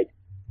was like,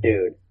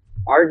 dude,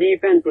 our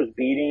defense was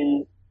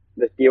beating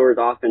the Steelers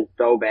offense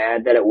so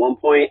bad that at one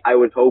point I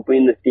was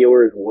hoping the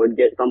Steelers would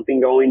get something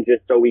going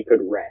just so we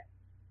could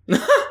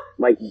rest.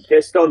 Like,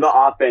 just so the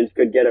offense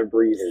could get a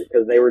breather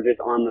because they were just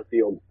on the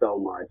field so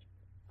much.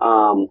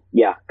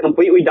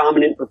 Completely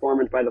dominant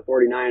performance by the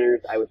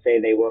 49ers. I would say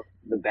they look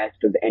the best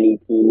of any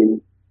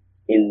team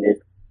in this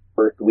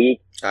first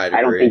week.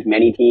 I don't think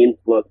many teams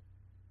look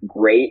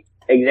great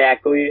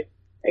exactly,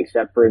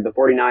 except for the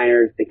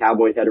 49ers. The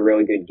Cowboys had a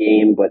really good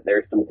game, but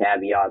there's some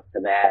caveats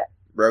to that.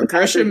 Bro,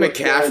 Christian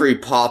McCaffrey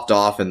popped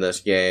off in this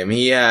game.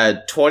 He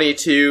had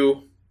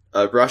 22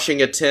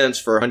 rushing attempts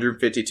for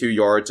 152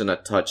 yards and a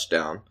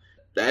touchdown.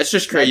 That's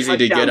just crazy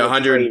to get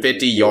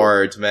 150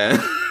 yards, man,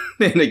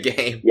 in a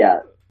game. Yeah.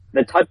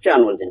 The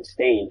touchdown was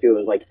insane, too. It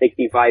was like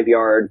 65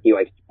 yards. He,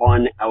 like,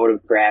 spun out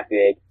of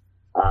traffic.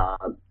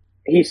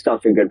 He's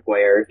such a good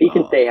player. If he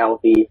can stay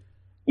healthy,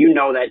 you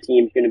know that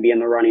team's going to be in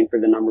the running for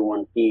the number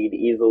one seed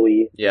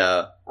easily.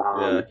 Yeah.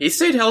 He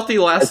stayed healthy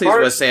last season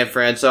with San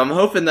Fran, so I'm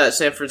hoping that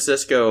San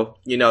Francisco,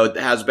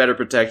 has better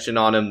protection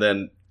on him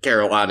than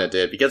Carolina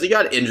did, because he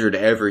got injured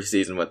every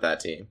season with that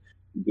team.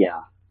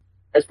 Yeah.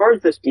 As far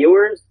as the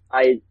Steelers,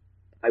 I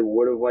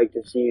would have liked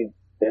to see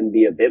them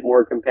be a bit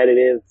more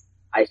competitive.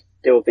 I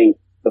still think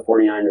the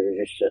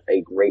 49ers are just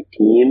a great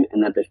team,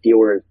 and that the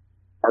Steelers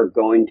are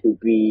going to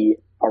be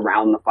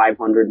around the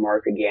 500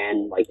 mark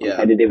again, like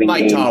competitive in Mike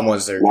games.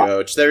 Tomlin's their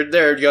coach.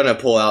 They're going to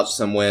pull out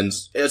some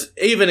wins.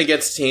 Even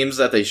against teams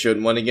that they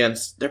shouldn't win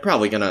against, they're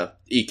probably going to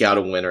eke out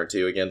a win or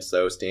two against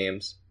those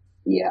teams.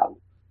 Yeah.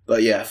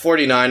 But yeah,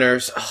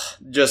 49ers,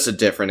 just a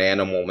different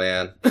animal,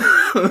 man.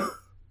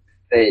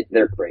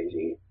 They're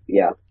crazy.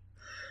 Yeah.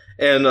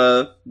 And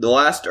the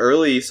last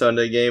early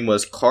Sunday game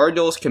was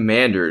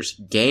Cardinals-Commanders,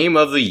 game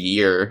of the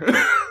year.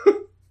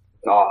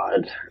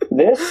 God.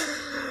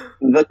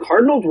 The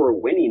Cardinals were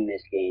winning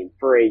this game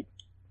for a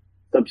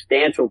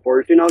substantial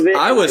portion of it.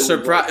 I was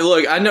surprised.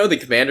 Look, I know the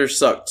Commanders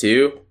suck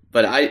too,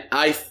 but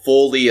I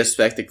fully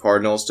expect the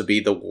Cardinals to be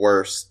the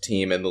worst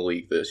team in the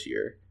league this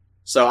year.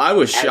 So I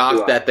was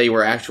shocked that they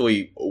were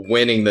actually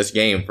winning this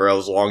game for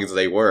as long as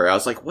they were. I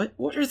was like,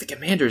 what are the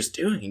Commanders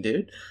doing,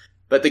 dude?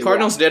 But the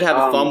Cardinals did have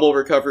a fumble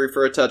recovery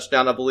for a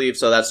touchdown, I believe,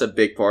 so that's a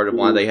big part of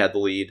why they had the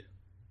lead.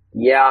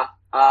 Yeah,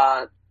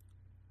 I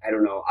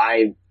don't know.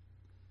 I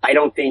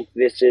don't think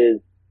this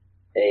is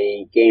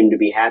a game to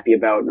be happy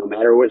about no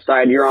matter what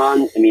side you're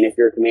on. I mean, if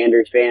you're a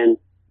Commanders fan,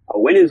 a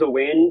win is a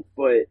win,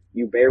 but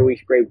you barely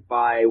scrape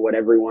by what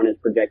everyone is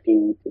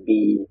projecting to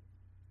be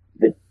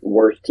the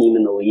worst team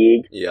in the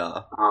league.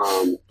 Yeah.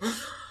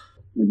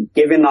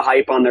 Given the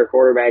hype on their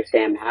quarterback,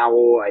 Sam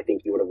Howell, I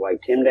think you would have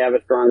liked him to have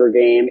a stronger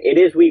game. It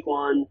is week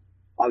one.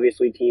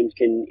 Obviously, teams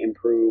can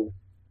improve,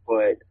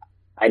 but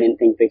I didn't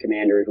think the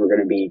Commanders were going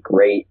to be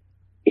great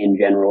in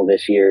general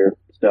this year.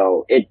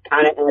 So it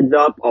kind of adds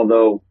up,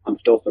 although I'm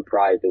still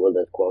surprised it was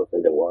as close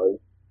as it was.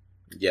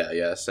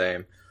 Yeah,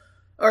 same.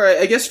 All right,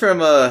 I guess from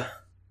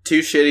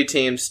two shitty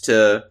teams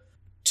to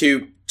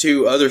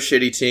two other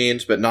shitty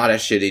teams, but not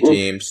as shitty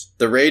teams.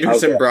 The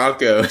Raiders and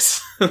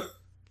Broncos.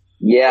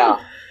 Yeah.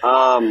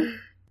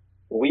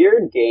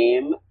 Weird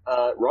game.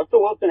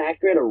 Russell Wilson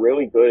actually had a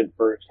really good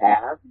first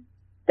half.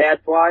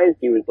 Stats-wise,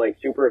 he was, like,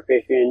 super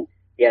efficient.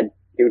 He had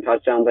 2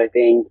 touchdowns, I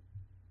think.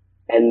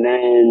 And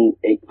then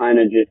it kind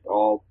of just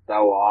all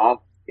fell off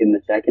in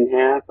the second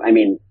half. I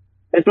mean,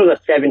 this was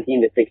a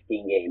 17-16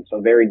 game, so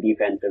very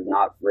defensive,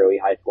 not really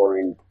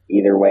high-scoring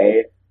either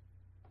way.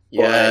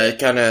 Yeah, it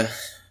kind of...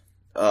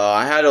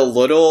 I had a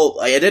little...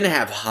 I didn't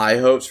have high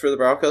hopes for the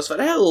Broncos,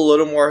 but I had a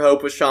little more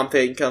hope with Sean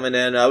Payton coming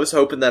in. I was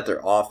hoping that their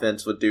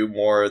offense would do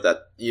more,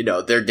 that,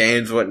 their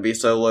games wouldn't be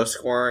so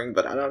low-scoring,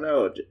 but I don't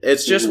know.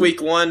 It's just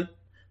week one,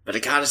 but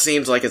it kind of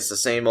seems like it's the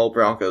same old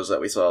Broncos that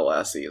we saw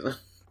last season.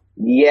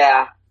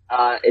 Yeah,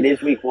 it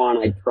is week one.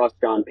 I trust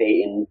Sean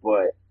Payton,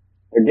 but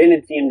there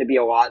didn't seem to be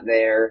a lot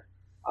there.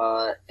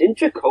 Didn't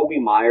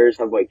Jacoby Myers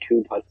have, like,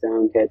 2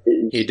 touchdown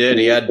catches? He did.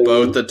 He had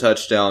both the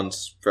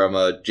touchdowns from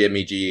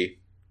Jimmy G.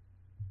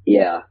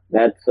 Yeah,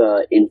 that's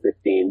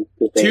interesting.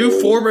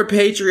 2 former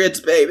Patriots,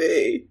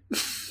 baby.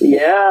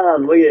 Yeah,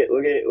 look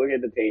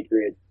at the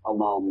Patriots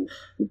alum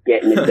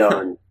getting it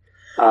done.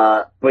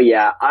 But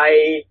yeah,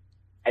 I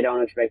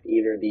don't expect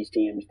either of these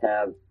teams to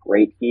have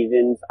great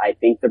seasons. I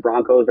think the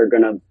Broncos are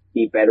going to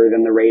be better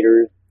than the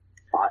Raiders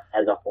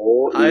as a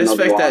whole. I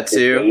expect that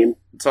too.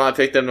 So I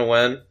picked them to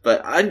win,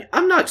 but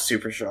I'm not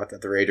super shocked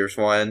that the Raiders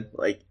won.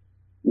 Like,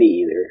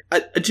 me either.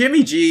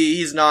 Jimmy G,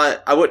 he's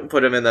not... I wouldn't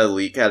put him in the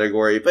elite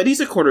category, but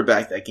he's a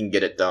quarterback that can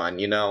get it done,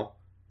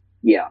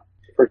 Yeah,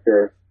 for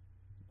sure.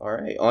 All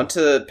right, on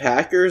to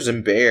Packers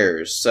and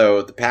Bears.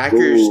 So the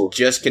Packers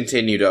just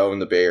continue to own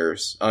the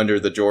Bears under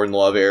the Jordan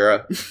Love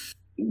era.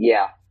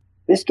 Yeah.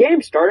 This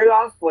game started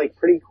off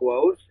pretty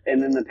close,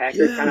 and then the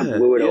Packers kind of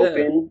blew it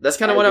open. That's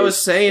kind of what I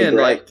was saying.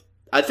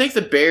 I think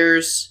the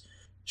Bears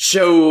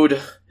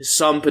showed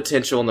some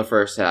potential in the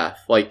first half.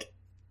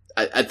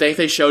 I think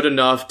they showed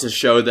enough to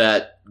show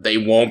that they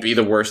won't be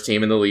the worst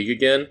team in the league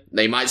again.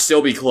 They might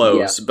still be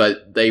close,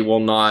 but they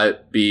will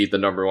not be the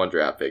number 1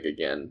 draft pick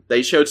again.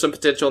 They showed some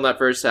potential in that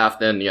first half.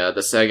 Then,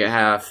 the second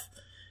half,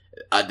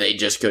 they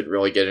just couldn't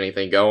really get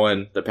anything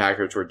going. The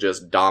Packers were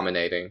just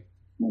dominating.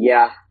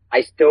 Yeah,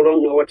 I still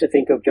don't know what to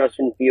think of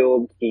Justin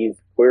Fields. He's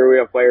clearly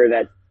a player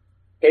that's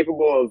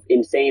capable of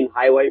insane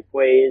highlight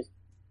plays.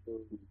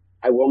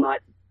 I will not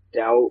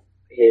doubt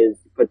his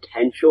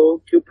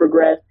potential to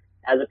progress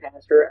as a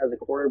passer, as a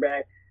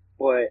quarterback,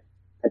 but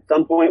at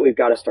some point we've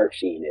got to start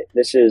seeing it.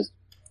 This is,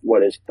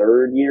 his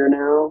 3rd year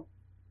now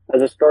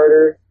as a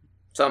starter?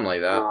 Something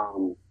like that.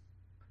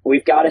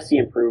 We've got to see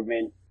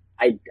improvement.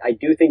 I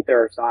do think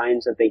there are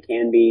signs that they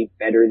can be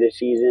better this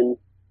season,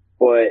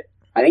 but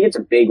I think it's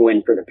a big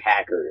win for the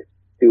Packers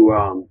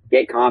to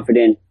get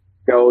confident,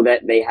 show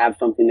that they have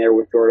something there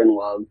with Jordan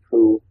Love,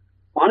 who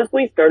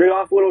honestly started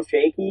off a little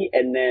shaky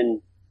and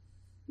then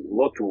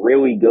looked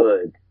really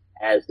good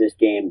as this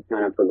game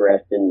kind of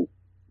progressed and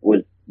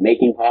was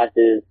making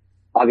passes.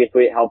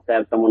 Obviously, it helps to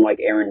have someone like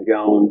Aaron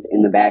Jones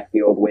in the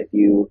backfield with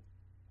you.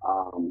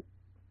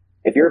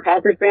 If you're a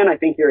Packers fan, I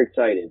think you're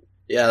excited.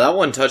 Yeah, that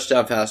one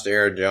touchdown pass to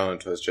Aaron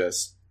Jones was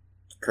just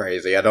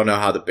crazy. I don't know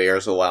how the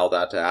Bears allowed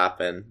that to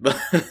happen, but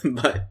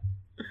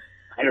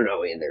I don't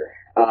know either.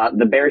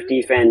 The Bears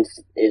defense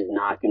is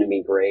not going to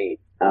be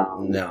great.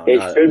 No,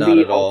 it should not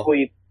be at all.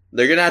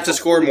 They're going to have to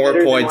score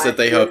more points if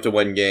they hope to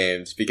win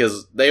games,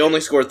 because they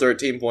only scored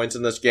 13 points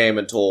in this game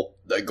until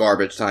the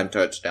garbage time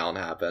touchdown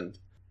happened.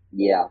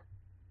 Yeah,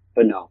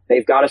 but no,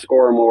 they've got to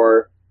score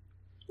more.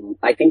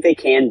 I think they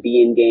can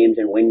be in games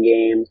and win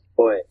games,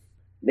 but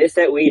this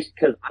at least,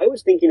 because I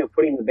was thinking of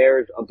putting the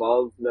Bears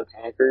above the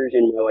Packers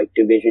in my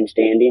division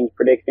standings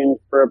predictions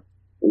for a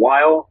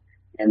while,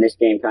 and this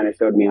game kind of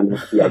showed me I'm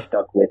going to be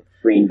stuck with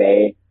Green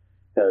Bay,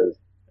 because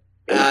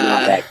it's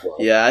not that close.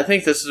 Yeah, I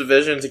think this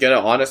division is going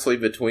to honestly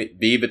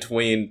be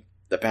between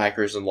the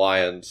Packers and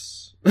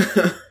Lions.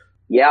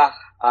 Yeah,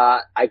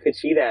 I could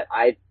see that.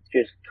 I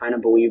just kind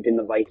of believed in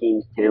the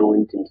Vikings'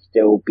 talent and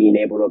still being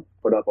able to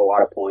put up a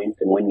lot of points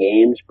and win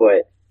games,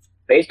 but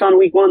based on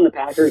week 1, the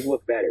Packers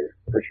look better,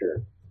 for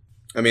sure.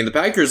 I mean, the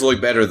Packers look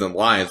better than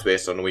Lions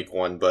based on week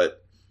 1,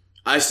 but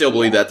I still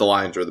believe that the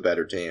Lions are the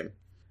better team.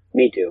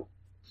 Me too.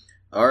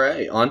 All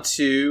right, on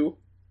to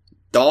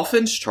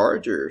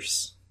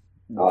Dolphins-Chargers.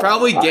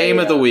 Probably game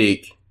of the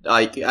week.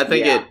 I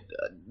think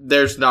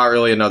there's not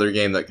really another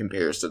game that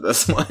compares to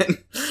this one.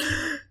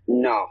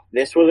 No,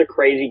 this was a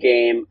crazy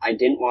game. I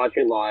didn't watch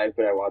it live,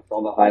 but I watched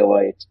all the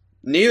highlights.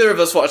 Neither of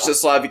us watched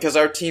this live because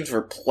our teams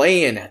were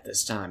playing at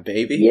this time,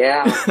 baby.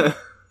 Yeah.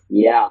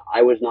 Yeah,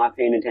 I was not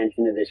paying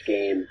attention to this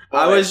game.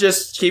 I was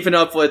just keeping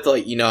up with,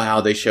 how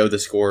they show the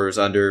scores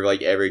under,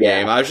 every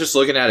game. I was just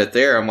looking at it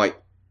there. I'm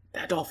like,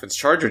 that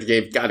Dolphins-Chargers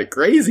game got it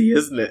crazy,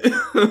 isn't it?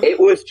 It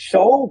was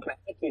so back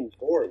and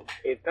forth.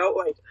 It felt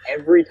like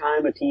every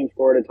time a team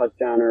scored a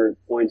touchdown or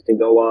points to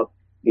go up,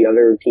 the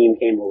other team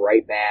came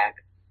right back.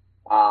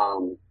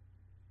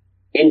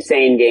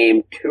 Insane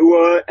game.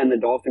 Tua and the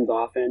Dolphins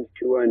offense,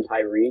 Tua and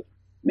Tyreek,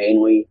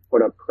 mainly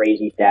put up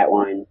crazy stat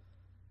lines.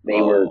 They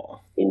were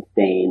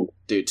insane.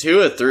 Dude,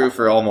 Tua threw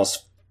for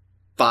almost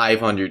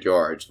 500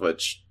 yards,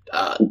 which,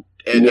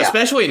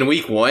 especially in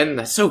week 1,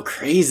 that's so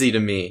crazy to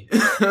me.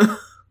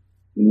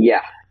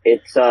 Yeah,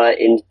 it's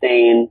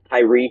insane.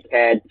 Tyreek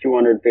had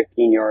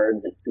 215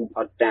 yards and 2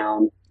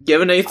 touchdowns.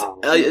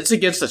 It's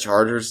against the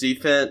Chargers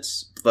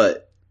defense,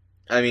 but,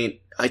 I mean,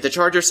 the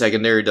Chargers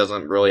secondary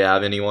doesn't really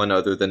have anyone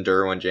other than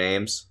Derwin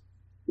James.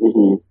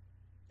 Mm-hmm.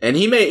 And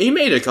he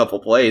made a couple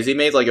plays. He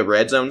made a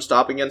red zone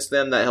stop against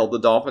them that held the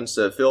Dolphins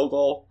to a field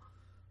goal.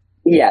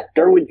 Yeah,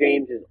 Derwin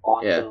James is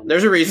awesome. Yeah,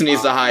 there's a reason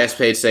he's the highest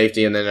paid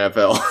safety in the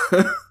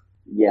NFL.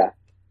 Yeah.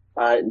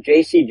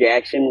 J.C.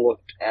 Jackson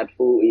looked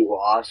absolutely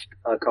lost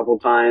a couple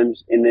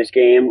times in this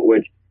game,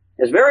 which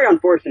is very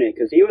unfortunate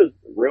because he was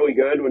really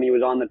good when he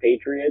was on the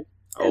Patriots.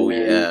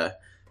 Yeah.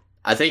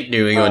 I think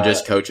New England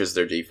just coaches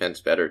their defense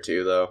better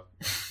too, though.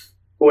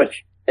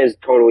 Which is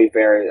totally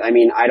fair. I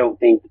mean, I don't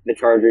think the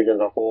Chargers as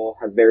a whole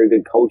have very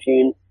good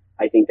coaching.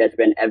 I think that's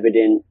been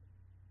evident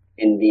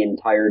in the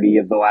entirety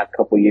of the last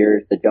couple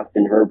years, the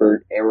Justin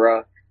Herbert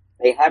era.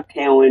 They have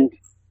talent.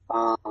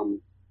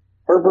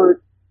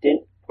 Herbert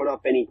didn't put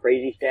up any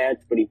crazy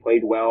stats, but he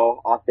played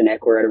well. Austin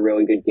Eckler had a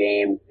really good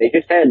game. They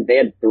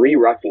had 3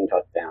 rushing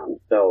touchdowns,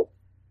 so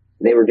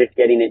they were just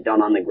getting it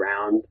done on the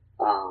ground.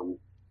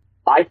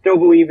 I still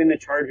believe in the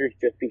Chargers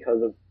just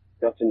because of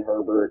Justin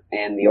Herbert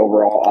and the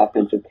overall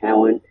offensive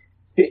talent.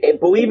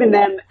 Believe in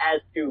them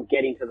as to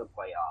getting to the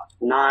playoffs,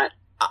 not...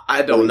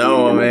 I don't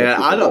know,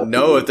 man. I don't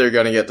know if they're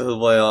going to get to the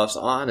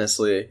playoffs,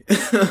 honestly.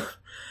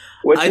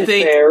 Which is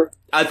fair.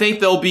 I think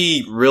they'll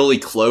be really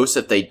close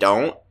if they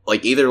don't.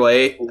 like either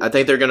way, I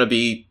think they're going to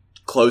be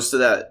close to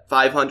that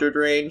 500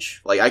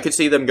 range. Like I could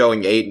see them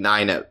going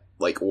 8-9 at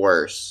like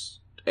worst,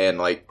 and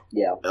like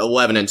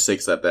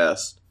 11-6 at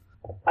best.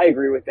 I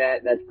agree with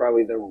that. That's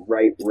probably the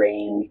right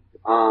range.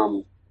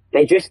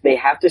 They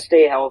have to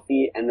stay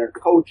healthy, and their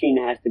coaching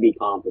has to be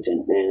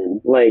competent,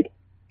 man. Like,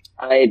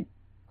 I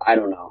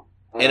don't know.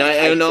 And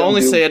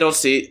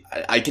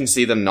I can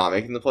see them not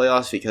making the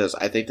playoffs because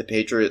I think the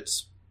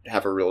Patriots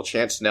have a real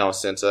chance now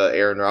since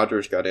Aaron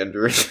Rodgers got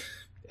injured.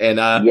 And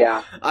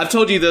I've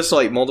told you this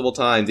like multiple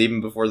times,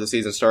 even before the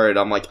season started.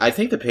 I'm like, I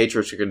think the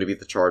Patriots are going to beat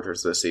the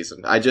Chargers this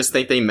season. I just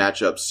think they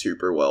match up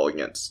super well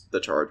against the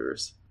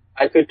Chargers.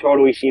 I could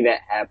totally see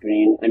that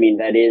happening. I mean,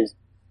 that is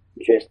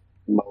just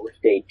most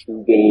a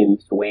 2-game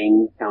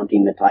swing,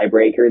 counting the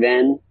tiebreaker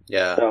then.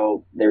 Yeah.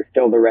 So there's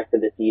still the rest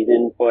of the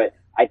season, but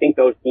I think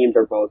those teams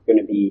are both going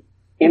to be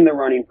in the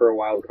running for a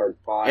wild card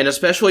spot. And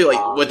especially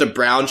like with the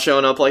Browns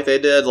showing up like they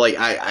did, like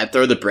I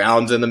throw the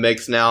Browns in the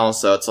mix now,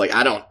 so it's like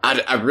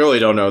I really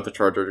don't know if the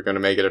Chargers are going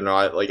to make it or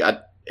not. Like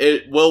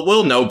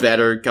we'll know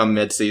better come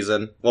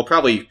mid-season. We'll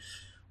probably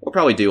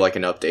do like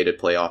an updated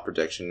playoff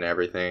prediction and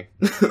everything.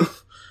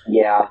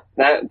 Yeah,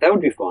 that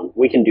would be fun.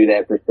 We can do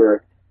that for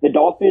sure. The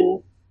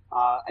Dolphins,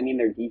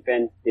 their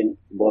defense didn't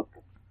look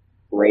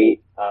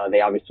great.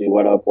 They obviously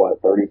went up,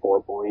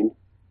 34 points.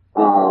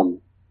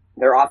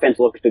 Their offense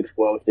looks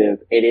explosive.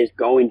 It is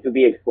going to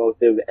be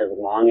explosive as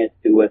long as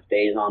Tua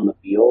stays on the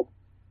field.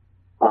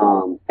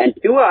 And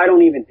Tua, I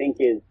don't even think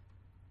is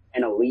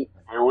an elite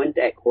talent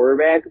at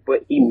quarterback,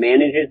 but he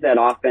manages that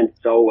offense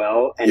so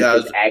well, and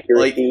his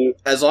accuracy. Like,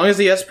 as long as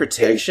he has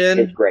protection,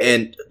 it's great.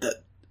 And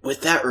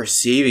with that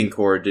receiving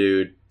core,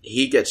 dude,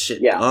 he gets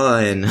shit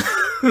done.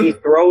 He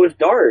throws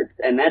darts,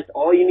 and that's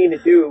all you need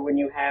to do when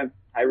you have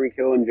Tyreek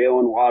Hill and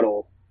Jalen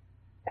Waddle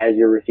as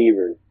your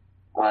receivers.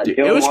 Dude,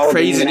 it was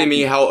crazy to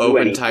me how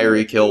open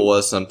Tyreek Hill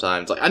was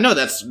sometimes. Like I know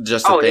that's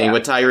just the thing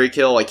with Tyreek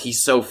Hill. Like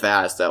he's so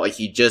fast that like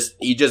he just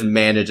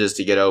manages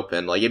to get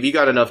open. Like if you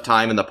got enough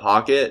time in the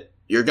pocket,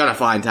 you're gonna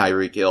find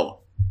Tyreek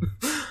Hill.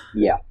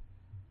 Yeah.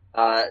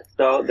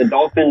 So the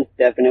Dolphins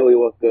definitely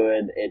look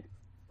good.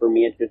 For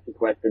me, it's just a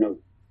question of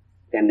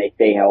can they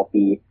stay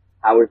healthy?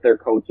 How is their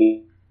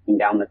coaching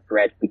down the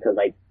stretch? Because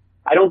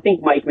I don't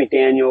think Mike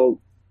McDaniel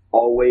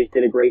always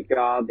did a great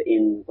job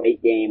in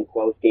late game,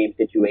 close game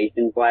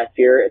situations last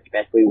year,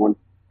 especially once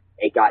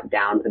it got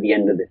down to the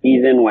end of the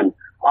season when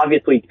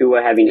obviously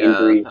Tua having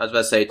injuries. I was about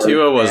to say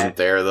Tua wasn't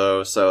there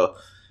though, so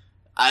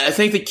I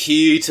think the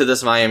key to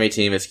this Miami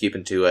team is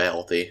keeping Tua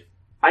healthy.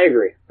 I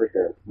agree for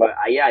sure, but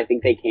I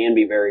think they can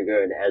be very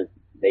good as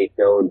they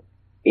showed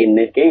in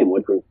this game,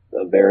 which was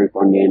a very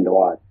fun game to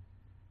watch.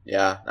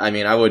 Yeah, I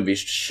mean, I wouldn't be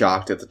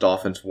shocked if the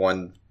Dolphins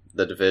won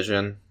the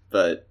division,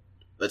 but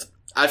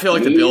I feel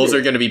like the Bills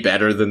are going to be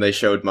better than they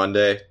showed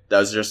Monday. That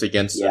was just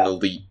against an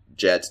elite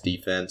Jets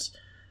defense.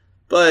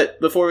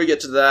 But before we get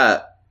to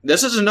that,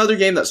 this is another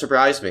game that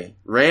surprised me.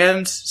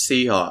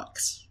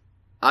 Rams-Seahawks.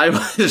 I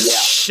was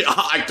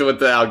shocked with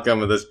the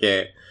outcome of this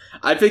game.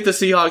 I picked the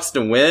Seahawks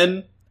to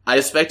win. I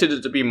expected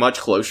it to be much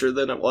closer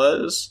than it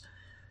was.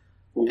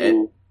 Mm-hmm.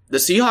 And the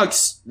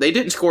Seahawks, they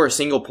didn't score a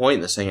single point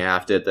in the second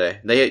half, did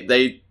they?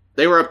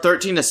 They were up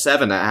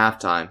 13-7 at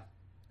halftime.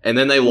 And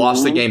then they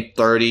lost the game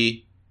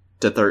 30-13.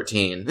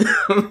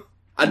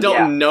 I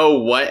don't know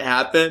what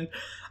happened.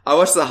 I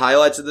watched the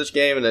highlights of this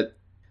game, and I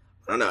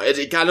don't know.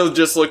 It kind of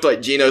just looked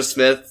like Geno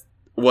Smith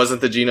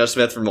wasn't the Geno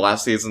Smith from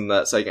last season in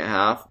that second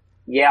half.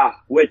 Yeah,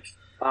 which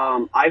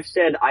I've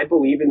said I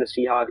believe in the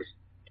Seahawks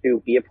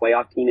to be a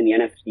playoff team in the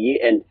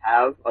NFC and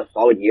have a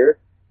solid year.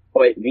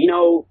 But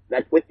Geno,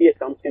 that's with the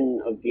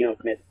assumption of Geno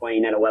Smith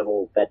playing at a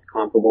level that's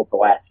comparable to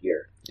last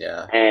year.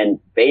 Yeah. And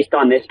based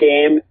on this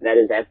game, that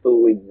is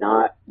absolutely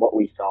not what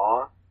we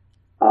saw.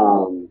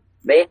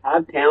 They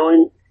have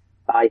talent.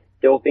 I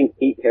still think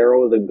Pete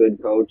Carroll is a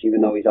good coach,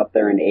 even though he's up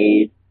there in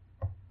age.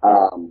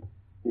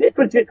 This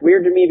was just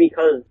weird to me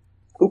because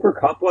Cooper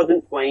Kupp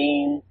wasn't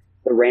playing.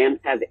 The Rams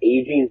have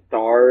aging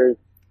stars.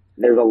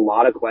 There's a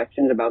lot of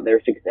questions about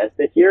their success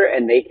this year,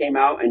 and they came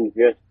out and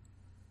just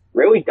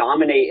really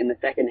dominate in the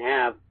second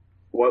half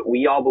what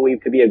we all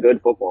believe to be a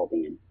good football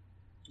team.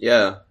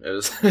 Yeah,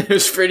 it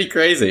was pretty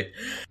crazy.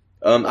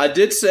 I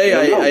did say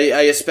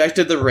I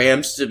expected the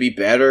Rams to be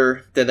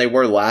better than they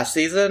were last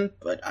season,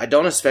 but I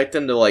don't expect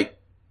them to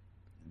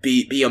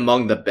be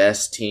among the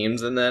best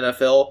teams in the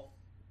NFL.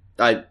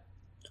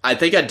 I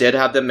think I did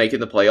have them making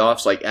the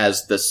playoffs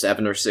as the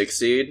 7 or 6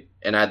 seed,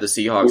 and I had the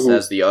Seahawks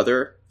as the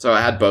other. So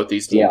I had both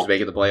these teams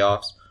making the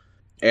playoffs.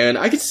 And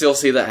I could still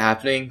see that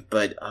happening,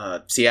 but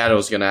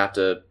Seattle's going to have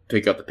to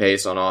pick up the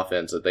pace on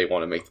offense if they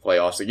want to make the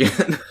playoffs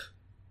again.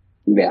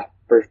 Yeah,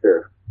 for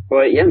sure.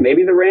 But yeah,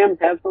 maybe the Rams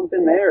have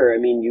something there. I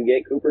mean, you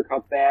get Cooper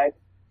Kupp back.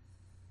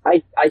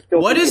 I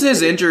still. What is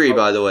his injury,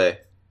 by the way?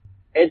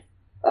 It's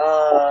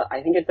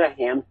I think it's a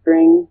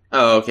hamstring.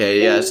 Oh,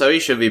 okay, yeah. So he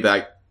should be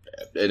back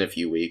in a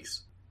few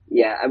weeks.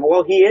 Yeah,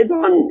 well, he is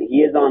on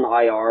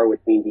IR,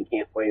 which means he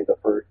can't play the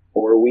first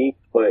 4 weeks,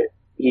 but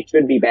he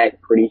should be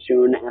back pretty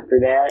soon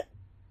after that.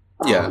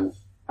 Yeah.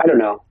 I don't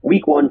know.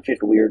 Week 1's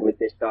just weird with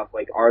this stuff.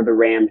 Like, are the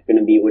Rams going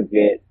to be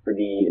legit for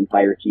the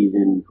entire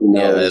season? Who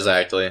knows? Yeah,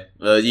 exactly.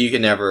 You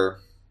can never...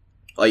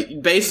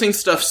 Like, basing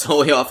stuff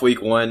solely off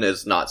Week 1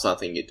 is not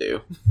something you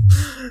do.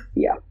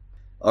 Yeah.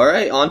 All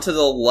right, on to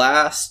the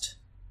last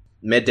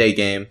midday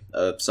game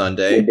of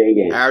Sunday. Midday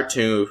game. Our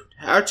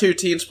two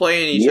teams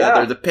playing each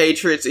other, the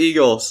Patriots,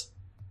 Eagles.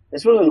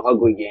 This was an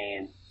ugly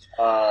game.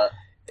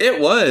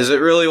 It was. It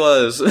really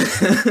was.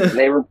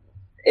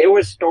 It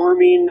was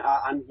storming.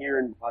 I'm here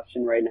in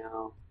Boston right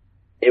now.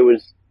 It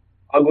was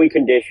ugly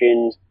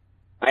conditions.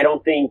 I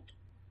don't think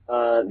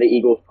the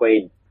Eagles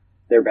played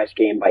their best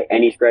game by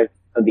any stretch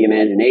of the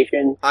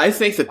imagination. I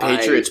think the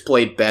Patriots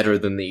played better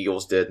than the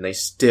Eagles did, and they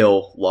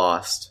still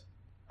lost.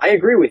 I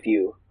agree with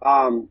you.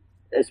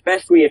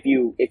 Especially if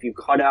you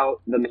cut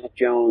out the Mac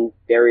Jones,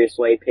 Darius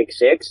Slay pick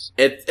six.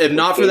 If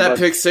not for that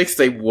pick six,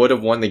 they would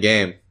have won the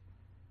game.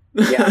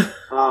 Yeah.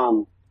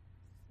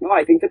 No,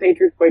 I think the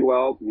Patriots played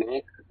well.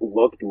 Mac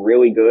looked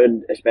really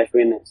good,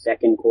 especially in that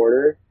second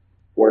quarter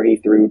where he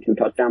threw 2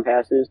 touchdown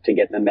passes to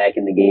get them back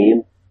in the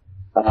game.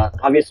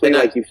 Obviously,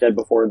 like you said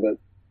before,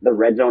 the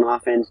red zone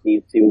offense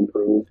needs to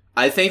improve.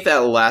 I think that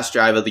last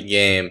drive of the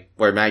game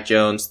where Mac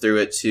Jones threw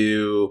it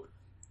to,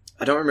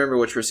 I don't remember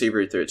which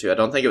receiver he threw it to. I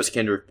don't think it was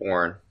Kendrick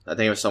Bourne. I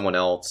think it was someone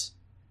else.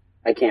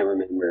 I can't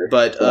remember.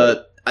 But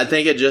I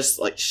think it just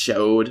like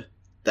showed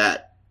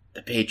that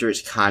the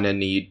Patriots kind of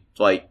need,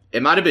 like,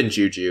 it might have been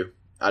Juju.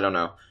 I don't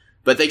know.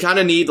 But they kind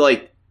of need,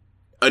 like,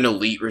 an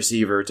elite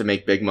receiver to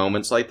make big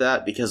moments like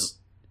that, because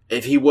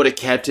if he would have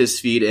kept his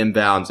feet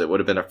inbounds, it would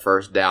have been a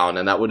first down,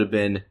 and that would have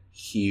been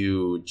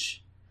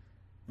huge.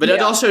 But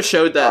it also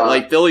showed that,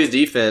 like, Philly's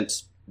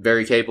defense,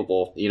 very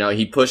capable. You know,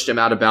 he pushed him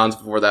out of bounds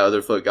before that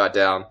other foot got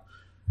down.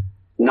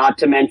 Not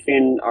to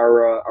mention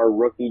our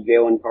rookie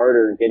Jalen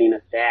Carter getting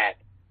a sack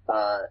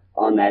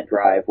on that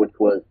drive, which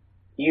was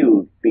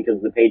huge because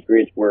the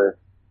Patriots were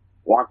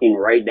walking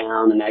right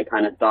down, and that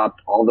kind of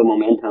stopped all the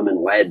momentum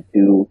and led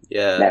to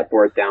that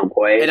fourth down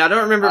play. And I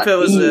don't remember if it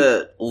was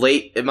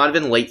it might have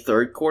been late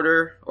third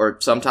quarter or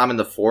sometime in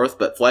the fourth,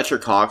 but Fletcher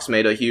Cox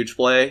made a huge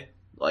play.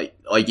 Like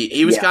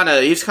he was kind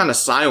of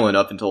silent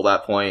up until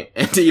that point,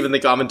 and even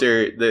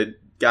the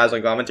guys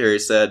on commentary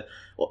said,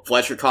 well,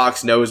 Fletcher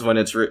Cox knows when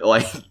it's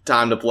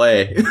time to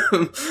play.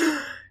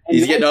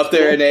 He's getting up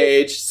there in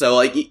age, so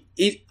like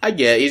he's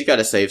got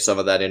to save some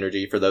of that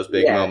energy for those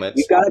big moments.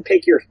 You've got to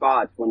pick your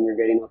spots when you're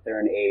getting up there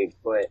in age.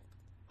 But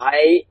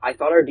I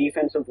thought our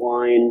defensive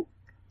line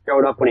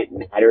showed up when it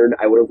mattered.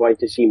 I would have liked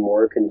to see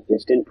more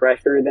consistent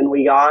pressure than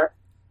we got.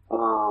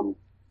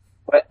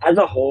 But as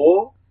a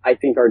whole, I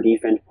think our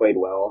defense played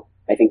well.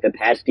 I think the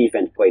Pats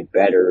defense played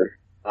better.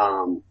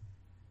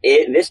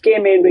 This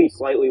game made me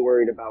slightly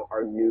worried about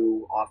our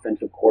new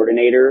offensive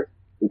coordinator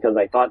because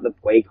I thought the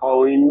play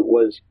calling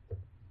was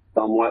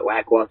somewhat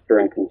lackluster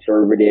and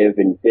conservative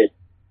and just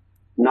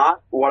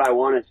not what I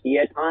want to see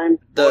at times.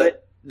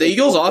 The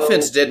Eagles'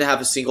 offense didn't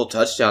have a single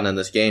touchdown in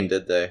this game,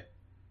 did they?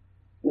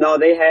 No,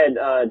 they had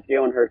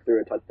Jalen Hurts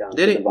threw a touchdown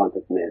to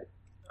Devonta Smith.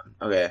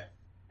 Okay.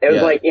 It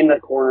was like in the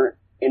corner,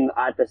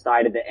 at the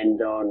side of the end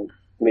zone.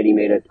 Smitty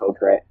made a toe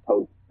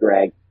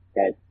drag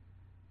catch.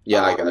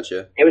 Yeah, I got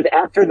you. It was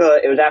after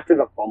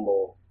the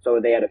fumble, so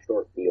they had a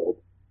short field.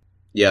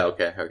 Yeah.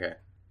 Okay.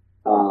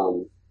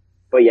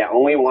 But yeah,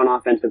 only one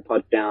offensive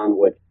touchdown,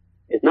 which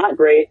is not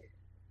great.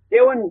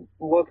 Jalen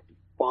looked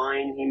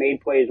fine. He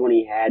made plays when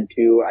he had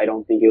to. I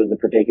don't think it was a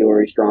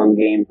particularly strong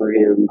game for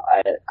him.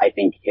 I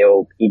think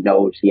he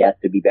knows he has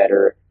to be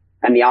better.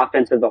 And the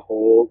offense as a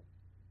whole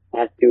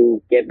has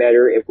to get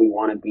better if we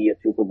want to be a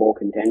Super Bowl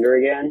contender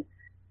again.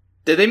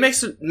 Did they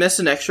miss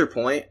an extra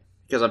point?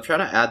 Because I'm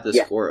trying to add the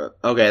score up.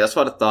 Okay, that's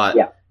what I thought.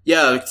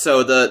 Yeah,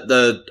 so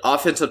the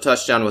offensive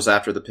touchdown was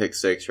after the pick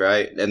six,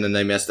 right? And then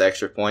they missed the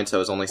extra point, so it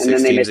was only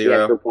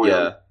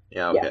 16-0.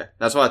 Yeah, okay.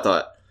 That's what I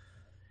thought.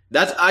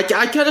 I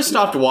kind of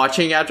stopped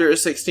watching after it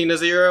was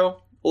 16-0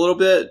 a little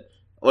bit,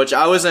 which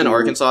I was in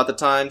Arkansas at the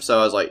time, so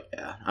I was like,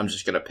 yeah, I'm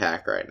just going to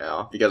pack right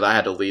now, because I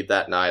had to leave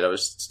that night. I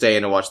was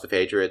staying to watch the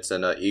Patriots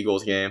and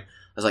Eagles game.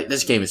 I was like,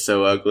 this game is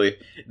so ugly.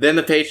 Then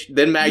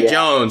Mac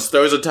Jones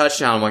throws a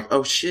touchdown. I'm like,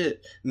 oh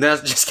shit. And then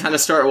I just kind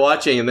of start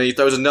watching, and then he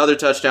throws another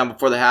touchdown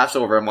before the half's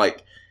over. I'm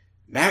like,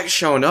 Mac's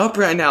showing up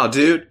right now,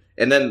 dude.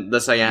 And then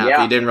the second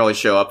half, he didn't really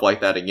show up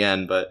like that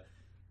again, but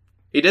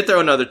he did throw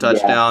another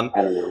touchdown.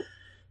 I don't know.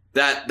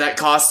 That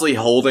costly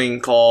holding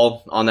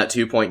call on that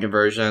 2-point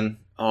conversion.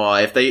 Oh,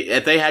 if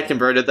they had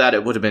converted that,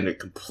 it would have been a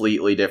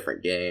completely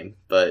different game.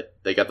 But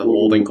they got the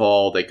holding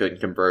call. They couldn't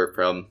convert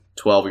from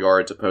 12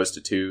 yards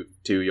opposed to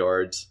 2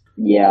 yards.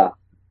 Yeah.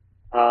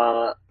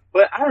 But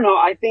I don't know.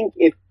 I think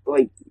if,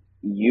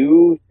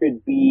 you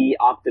should be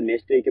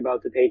optimistic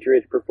about the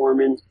Patriots'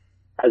 performance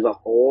as a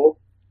whole.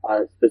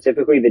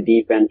 Specifically, the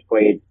defense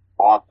played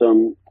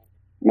awesome.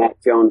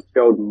 Mac Jones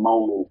showed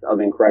moments of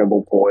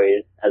incredible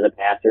poise as a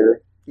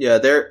passer. Yeah,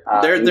 they're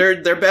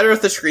better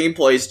with the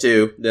screenplays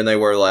too than they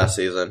were last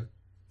season.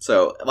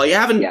 So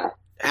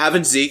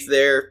having Zeke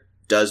there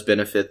does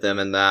benefit them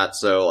in that.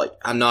 So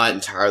I'm not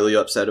entirely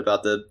upset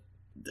about the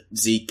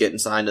Zeke getting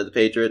signed to the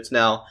Patriots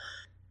now.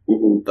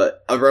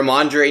 But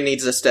Ramondre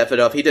needs to step it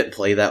up. He didn't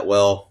play that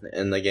well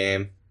in the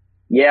game.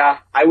 Yeah,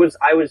 I was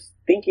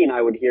thinking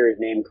I would hear his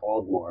name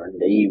called more, and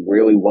that he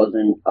really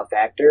wasn't a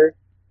factor.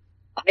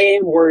 I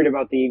am worried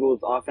about the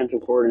Eagles'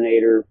 offensive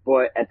coordinator,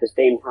 but at the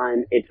same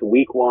time, it's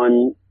week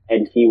 1,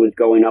 and he was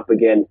going up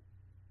against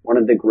one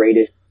of the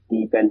greatest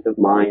defensive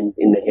minds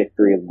in the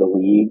history of the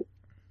league.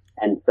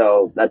 And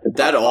so that's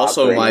that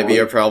also might be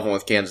a problem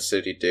with Kansas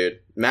City, dude.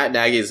 Matt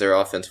Nagy is their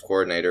offensive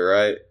coordinator,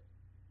 right?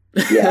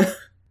 Yeah.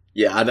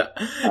 Yeah,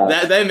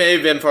 that may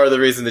have been part of the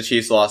reason the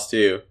Chiefs lost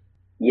too.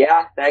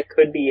 Yeah, that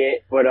could be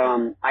it. But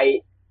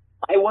I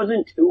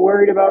wasn't too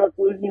worried about us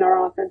losing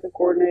our offensive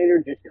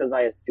coordinator just because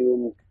I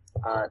assumed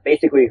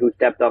basically who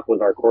stepped up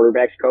was our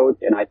quarterbacks coach,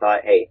 and I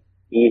thought, hey,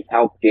 he's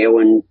helped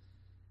Jalen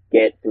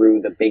get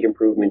through the big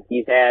improvements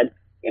he's had.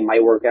 It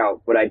might work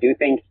out. But I do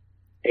think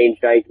Shane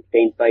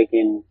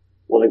Steichen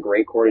was a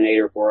great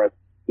coordinator for us.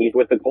 He's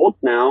with the Colts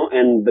now,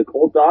 and the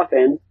Colts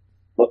offense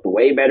looked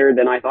way better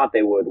than I thought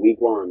they would week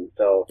 1.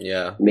 So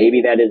yeah,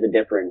 maybe that is a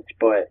difference.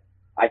 But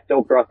I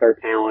still trust our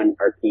talent,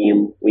 our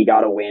team. We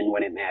got to win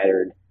when it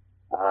mattered.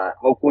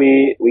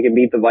 Hopefully we can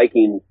beat the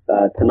Vikings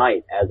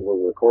tonight as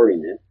we're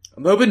recording this.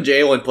 I'm hoping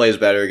Jalen plays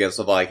better against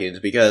the Vikings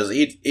because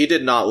he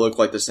did not look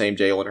like the same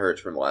Jalen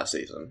Hurts from last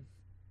season.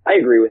 I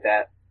agree with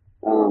that.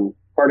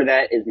 Part of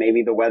that is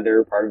maybe the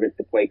weather. Part of it's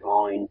the play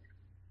calling.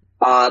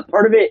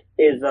 Part of it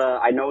is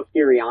I know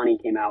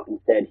Sirianni came out and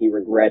said he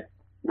regrets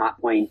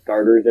not playing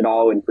starters at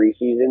all in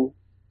preseason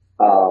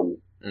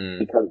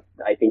because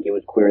I think it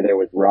was clear there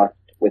was rust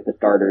with the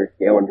starters,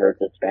 Jalen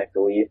Hurts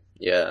especially.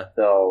 Yeah.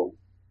 So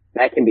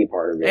that can be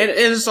part of it. And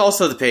it's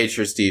also the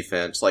Patriots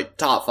defense, like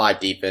top 5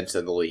 defense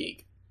in the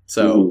league.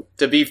 So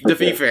to be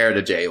fair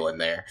to Jalen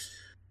there.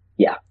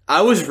 Yeah.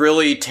 I was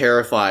really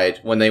terrified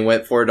when they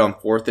went for it on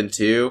 4th and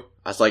 2.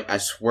 I was like, I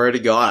swear to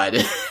God,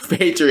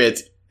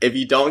 Patriots, if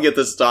you don't get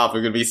the stop,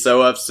 I'm going to be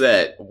so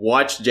upset.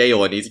 Watch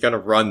Jalen. He's going to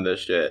run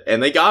this shit.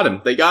 And they got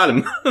him.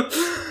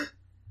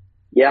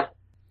 Yeah.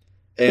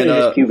 And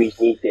just QB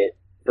sneaked it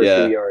for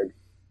 2 yards.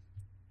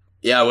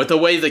 Yeah, with the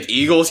way the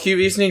Eagles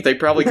QB sneak, they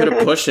probably could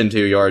have pushed in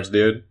 2 yards,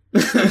 dude.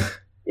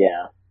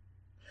 Yeah.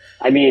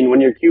 I mean, when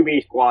your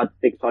QB squat's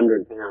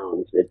 600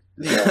 pounds, your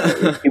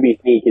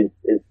QB sneak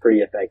is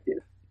pretty effective.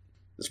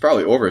 It's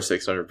probably over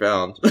 600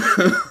 pounds.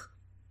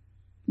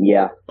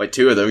 Yeah. Like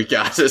 2 of those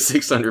guys are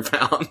 600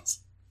 pounds.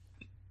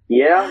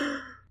 Yeah.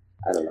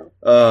 I don't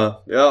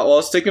know. Yeah,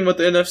 well, sticking with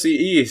the NFC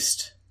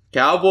East.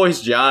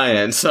 Cowboys,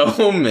 Giants.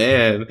 Oh,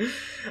 man.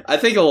 I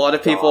think a lot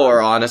of people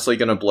are honestly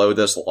going to blow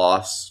this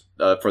loss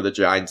for the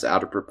Giants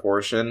out of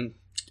proportion.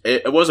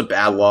 It was a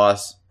bad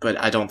loss, but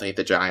I don't think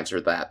the Giants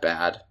are that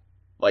bad.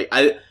 Like,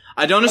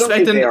 I don't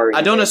expect them.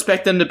 I don't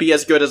expect them to be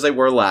as good as they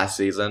were last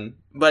season,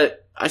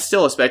 but I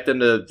still expect them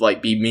to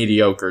like be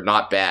mediocre,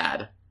 not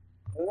bad.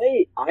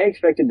 I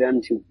expected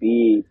them to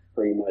be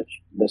pretty much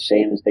the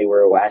same as they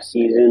were last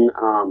season.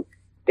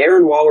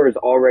 Darren Waller is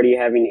already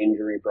having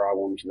injury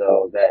problems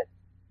though that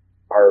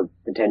are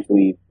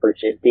potentially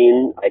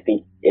persisting. I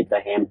think it's a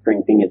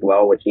hamstring thing as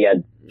well, which he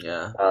had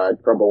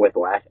trouble with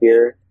last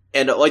year.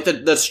 And like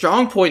the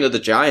strong point of the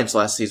Giants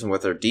last season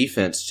with their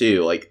defense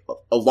too, like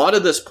a lot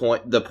of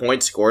the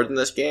points scored in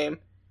this game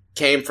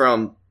came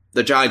from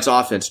the Giants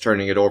offense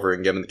turning it over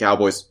and giving the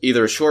Cowboys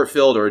either a short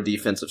field or a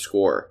defensive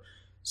score.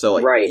 So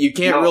like you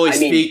can't really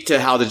speak to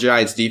how the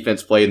Giants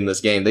defense played in this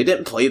game. They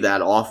didn't play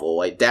that awful.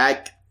 Like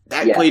Dak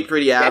played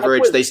pretty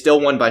average. They still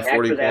won by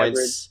 40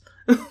 points.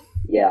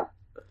 Yeah.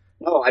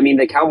 No, I mean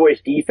the Cowboys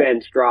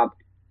defense dropped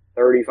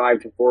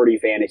 35 to 40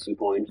 fantasy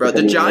points. Bro,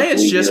 the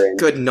Giants just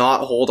could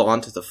not hold on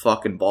to the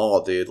fucking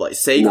ball, dude. Like,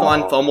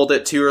 Saquon fumbled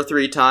it 2 or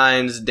 3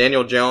 times.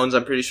 Daniel Jones,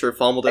 I'm pretty sure,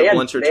 fumbled it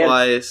once or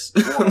twice.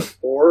 4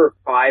 or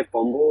 5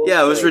 fumbles.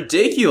 Yeah, it was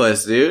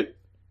ridiculous, dude.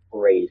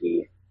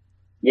 Crazy.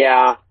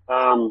 Yeah,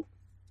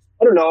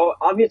 I don't know.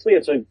 Obviously,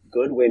 it's a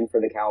good win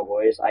for the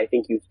Cowboys. I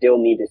think you still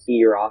need to see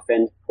your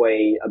offense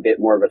play a bit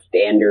more of a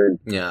standard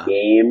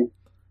game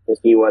to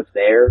see what's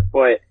there.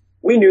 But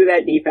we knew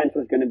that defense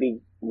was going to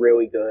be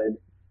really good.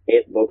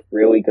 It looks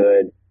really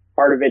good.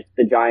 Part of it's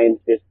the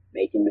Giants just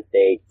making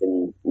mistakes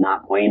and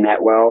not playing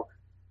that well.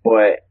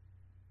 But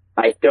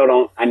I still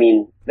don't, I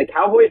mean, the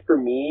Cowboys for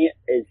me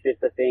is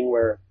just a thing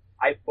where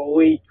I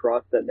fully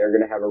trust that they're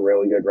going to have a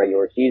really good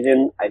regular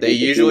season. I think they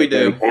usually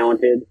do.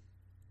 Talented.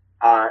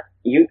 I'm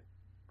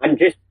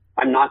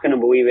not going to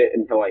believe it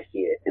until I see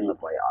it in the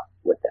playoffs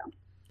with them.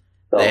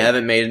 So, they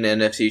haven't made an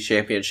NFC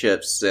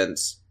championship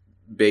since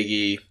Big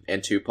E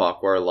and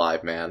Tupac were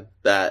alive, man.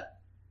 That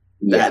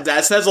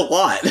says a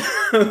lot.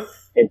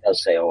 It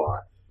does say a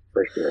lot,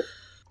 for sure.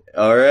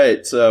 All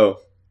right,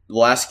 so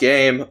last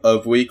game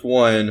of week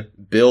 1,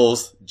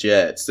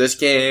 Bills-Jets. This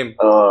game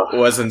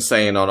was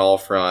insane on all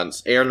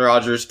fronts. Aaron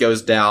Rodgers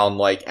goes down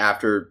like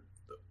after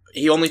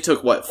he only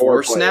took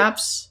 4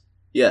 snaps?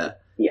 Yeah.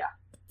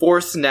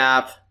 4th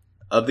snap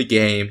of the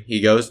game, he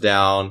goes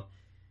down.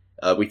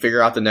 We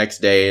figure out the next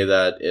day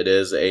that it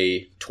is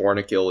a torn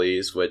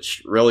Achilles,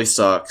 which really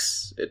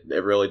sucks.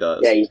 It really does.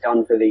 Yeah, he's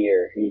done for the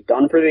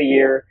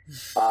year.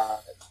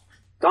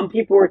 some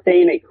people were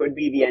saying it could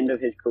be the end of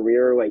his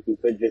career, like he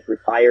could just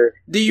retire.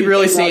 Do you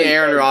really see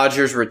Aaron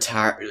Rodgers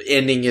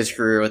ending his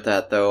career with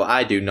that, though?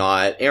 I do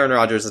not. Aaron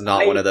Rodgers is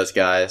not one of those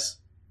guys.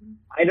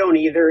 I don't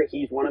either.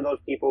 He's one of those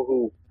people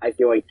who I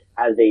feel like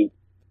has a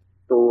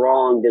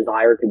strong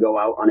desire to go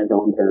out on his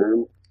own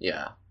terms.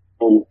 Yeah.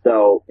 And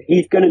so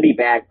he's going to be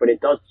back, but it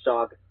does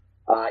suck.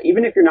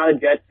 Even if you're not a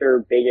Jets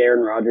or big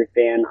Aaron Rodgers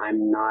fan,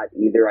 I'm not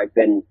either. I've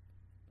been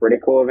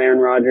critical of Aaron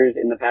Rodgers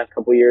in the past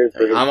couple of years.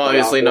 I'm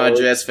obviously not a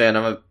Jets fan.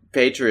 I'm a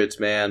Patriots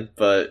man,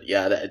 but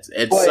yeah,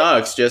 it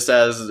sucks just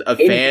as a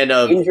fan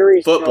of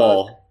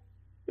football.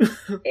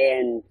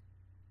 And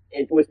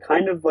it was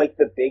kind of like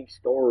the big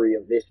story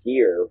of this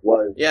year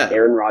was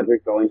Aaron Rodgers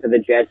going to the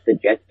Jets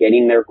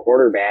getting their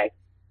quarterback,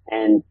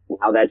 and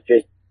now that's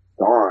just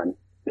gone.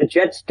 The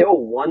Jets still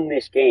won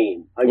this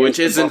game, which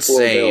is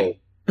insane.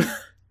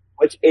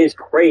 Which is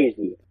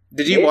crazy.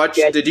 Did you watch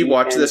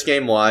this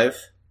game live?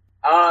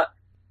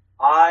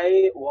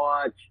 I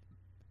watched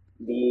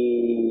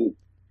the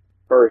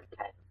first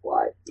half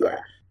live. Yeah.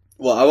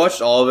 Well, I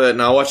watched all of it,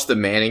 and I watched the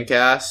Manning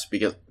cast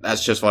because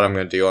that's just what I'm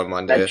going to do on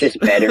Mondays. That's just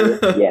better.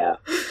 Yeah.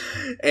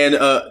 And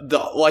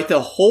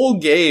the whole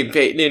game,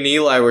 Peyton and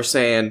Eli were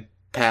saying,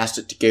 "Passed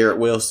it to Garrett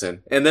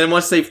Wilson," and then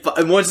once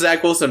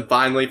Zach Wilson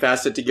finally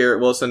passed it to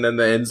Garrett Wilson in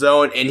the end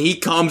zone, and he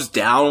comes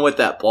down with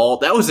that ball,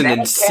 that was an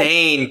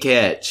insane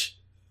catch.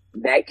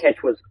 That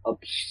catch was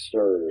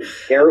absurd.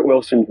 Garrett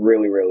Wilson's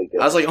really, really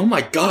good. I was like, "Oh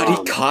my god,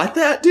 he caught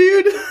that,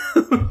 dude!"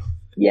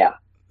 Yeah.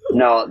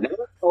 No,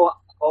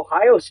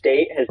 Ohio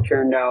State has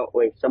turned out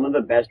like some of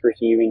the best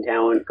receiving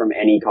talent from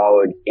any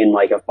college in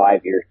like a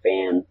 5-year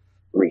span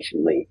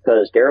recently.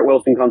 Because Garrett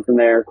Wilson comes from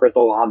there. Chris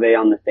Olave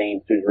on the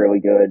Saints, who's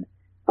really good,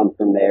 comes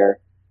from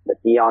there. The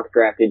Seahawks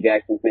drafted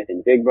Jackson Smith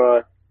and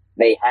Jigba.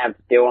 They have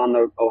still on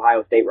the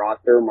Ohio State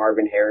roster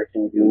Marvin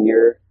Harrison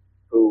Jr.,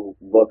 who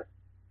looks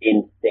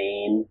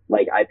insane.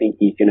 Like, I think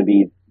he's going to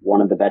be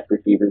one of the best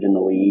receivers in the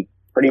league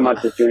pretty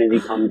much as soon as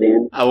he comes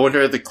in. I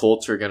wonder if the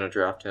Colts are going to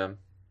draft him.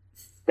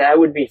 That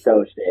would be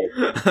so sick.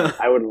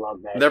 I would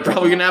love that. They're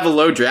probably going to have a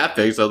low draft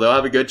pick, so they'll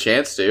have a good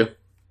chance to.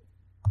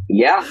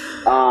 Yeah.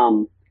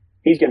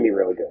 He's going to be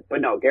really good.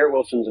 But no, Garrett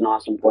Wilson's an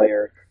awesome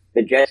player.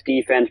 The Jets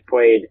defense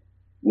played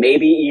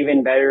maybe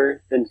even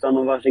better than some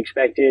of us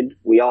expected.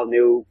 We all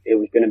knew it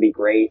was going to be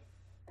great.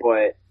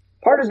 But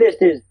part of this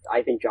is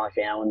I think Josh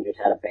Allen just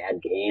had a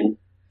bad game.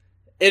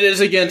 It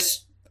is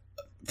against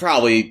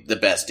probably the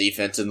best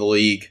defense in the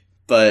league.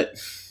 But,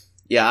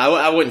 yeah,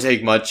 I wouldn't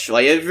take much.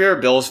 Like, if you're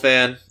a Bills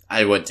fan,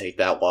 I wouldn't take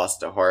that loss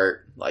to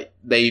heart. Like,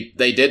 they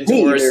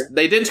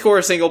didn't score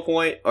a single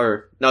point.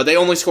 Or, no, they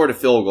only scored a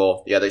field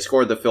goal. Yeah, they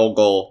scored the field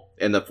goal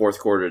in the fourth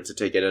quarter to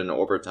take it into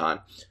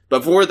overtime. But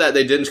before that,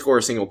 they didn't score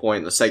a single point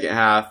in the second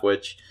half,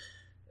 which,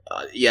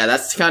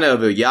 that's kind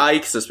of a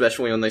yikes,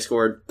 especially when they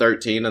scored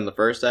 13 in the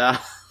first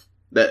half.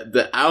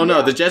 I don't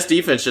know. The Jets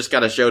defense just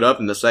kind of showed up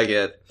in the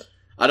second.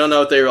 I don't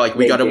know if they were like,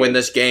 we got to win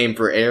this game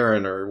for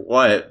Aaron or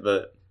what,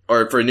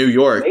 or for New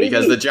York,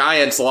 because the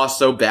Giants lost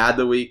so bad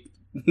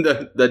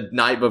the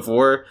night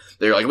before.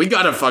 They're like, we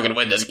got to fucking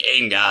win this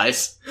game,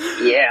 guys.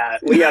 Yeah,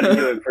 we got to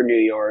do it for New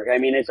York. I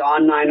mean, it's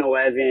on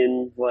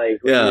 9/11.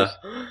 Like,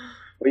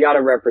 we got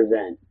to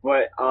represent.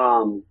 But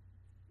no,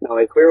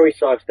 it clearly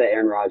sucks that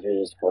Aaron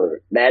Rodgers is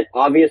hurt. That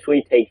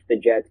obviously takes the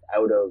Jets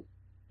out of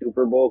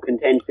Super Bowl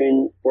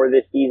contention for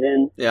this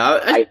season. Yeah,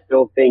 I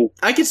still think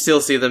I could still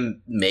see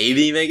them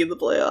maybe making the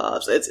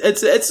playoffs.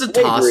 It's a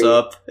toss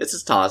up. It's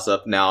a toss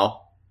up now.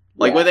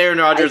 Like with Aaron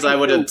Rodgers, I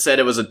would have said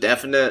it was a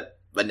definite,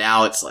 but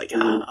now it's like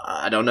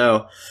I don't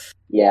know.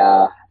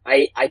 Yeah,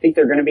 I think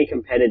they're going to be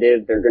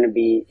competitive. They're going to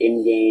be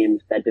in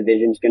games. That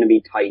division's going to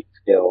be tight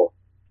still,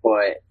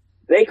 but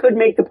they could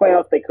make the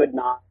playoffs. They could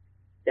not.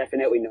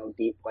 Definitely no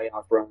deep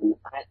playoff run.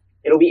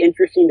 It'll be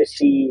interesting to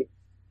see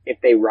if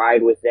they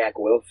ride with Zach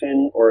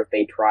Wilson or if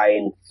they try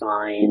and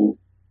sign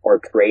or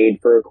trade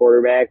for a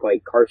quarterback.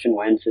 Like Carson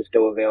Wentz is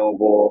still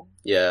available.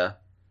 Yeah.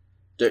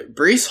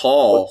 Breece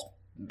Hall,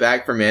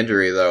 back from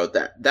injury though,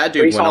 that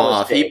dude went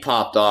off. He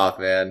popped off,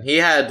 man. He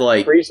had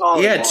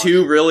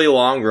two really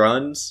long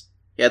runs.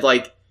 He had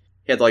what,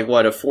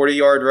 a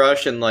 40-yard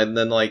rush and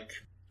then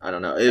I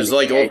don't know. It was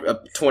like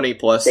a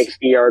 20-plus.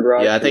 60-yard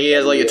rush. Yeah, I think he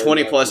has like a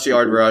 20-plus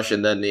yard rush,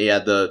 and then he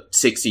had the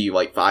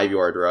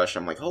 5-yard rush.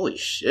 I'm like, holy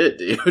shit,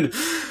 dude.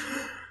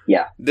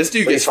 Yeah. This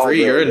dude gets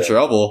free, you're in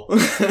trouble.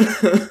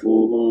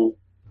 Mm-hmm.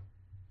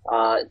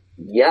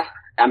 Yeah,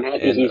 I'm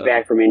happy he's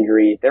back from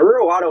injury. There were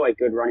a lot of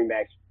good running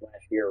backs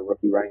last year,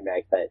 rookie running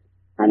backs that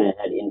kind of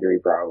had injury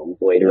problems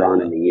later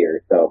on in the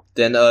year. So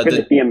then good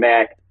to see him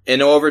back.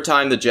 In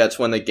overtime, the Jets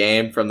won the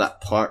game from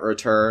that punt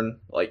return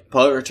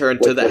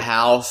to the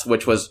house,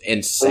 which was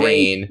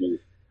insane.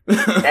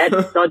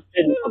 That's such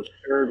an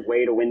absurd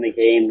way to win the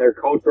game. Their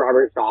coach,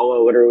 Robert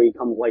Saleh, literally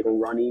comes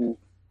running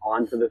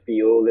onto the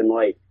field and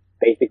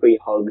basically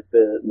hugs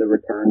the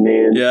return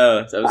man.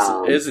 Yeah,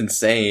 it was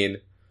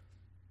insane.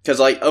 Because,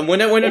 like,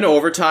 when it went into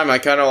overtime, I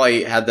kind of,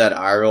 like, had that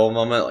eye roll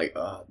moment. Like,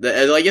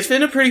 it's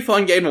been a pretty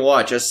fun game to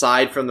watch,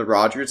 aside from the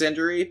Rodgers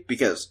injury.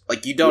 Because,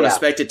 like, you don't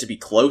expect it to be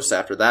close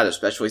after that,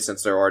 especially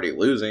since they're already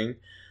losing.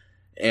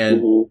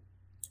 And,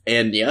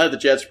 the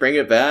Jets bring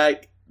it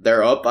back.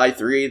 They're up by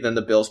 3. Then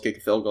the Bills kick a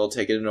field goal,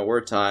 take it into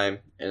overtime.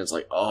 And it's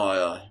like,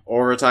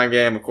 overtime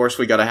game. Of course,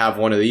 we got to have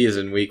one of these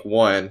in week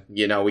 1.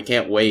 You know, we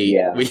can't wait.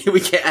 Yeah. We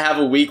can't have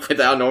a week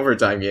without an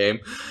overtime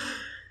game.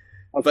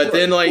 But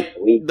then, like,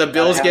 the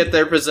Bills get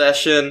their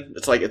possession.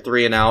 It's like a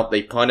 3-and-out.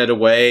 They punt it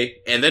away,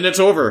 and then it's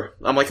over.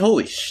 I'm like,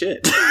 holy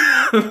shit.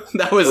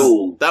 that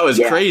was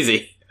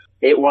crazy.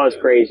 It was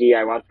crazy.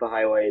 I watched the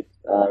highlights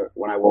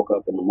when I woke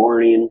up in the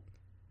morning.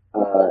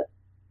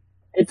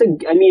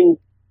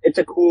 It's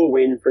a cool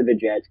win for the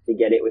Jets to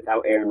get it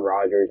without Aaron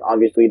Rodgers.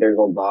 Obviously, there's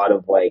a lot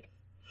of, like,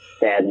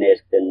 sadness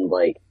and,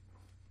 like,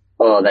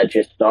 that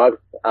just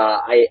sucks.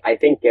 I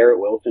think Garrett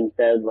Wilson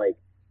said, like,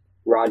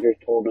 Rodgers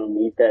told him,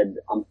 he said,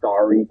 "I'm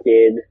sorry,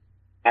 kid,"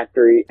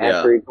 after he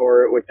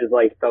tore it, which is,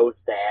 like, so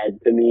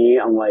sad to me.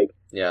 I'm like,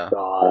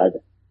 God.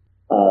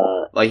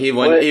 Like, he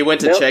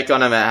went to check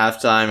on him at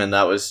halftime, and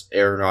that was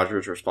Aaron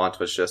Rodgers' response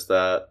was just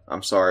that,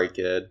 "I'm sorry,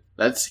 kid."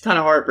 That's kind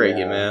of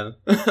heartbreaking, man.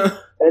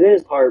 It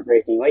is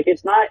heartbreaking. Like,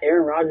 it's not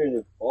Aaron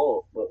Rodgers'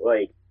 fault, but,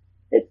 like,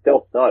 it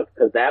still sucks,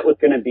 because that was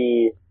going to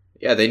be...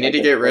 Yeah, they need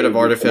to get rid of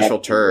artificial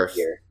turf.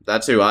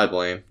 That's who I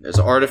blame. It's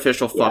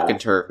artificial fucking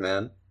turf,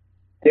 man.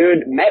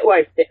 Dude,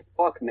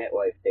 fuck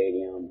MetLife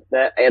Stadium.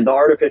 The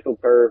artificial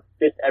turf,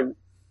 just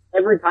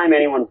every time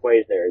anyone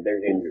plays there,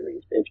 there's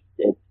injuries. It's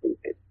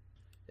stupid.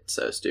 It's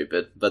so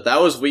stupid. But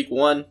that was week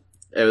 1.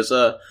 It was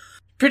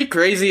pretty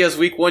crazy as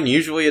week 1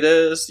 usually it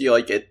is. You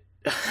like it.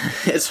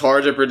 It's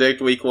hard to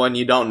predict week 1.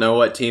 You don't know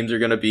what teams are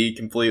going to be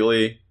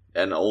completely,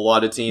 and a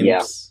lot of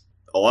teams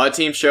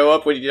show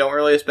up when you don't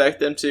really expect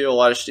them to. A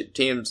lot of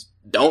teams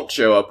don't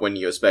show up when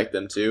you expect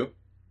them to.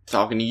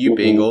 Talking to you,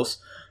 Bengals.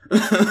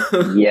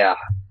 Yeah.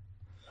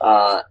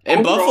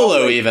 And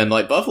Buffalo even,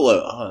 like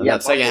Buffalo,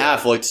 that second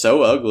half looked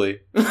so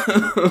ugly.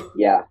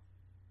 Yeah.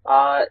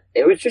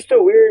 It was just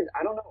a weird,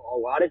 I don't know, a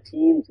lot of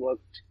teams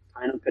looked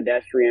kind of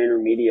pedestrian or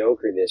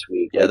mediocre this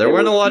week. Yeah, there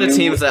weren't a lot of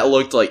teams that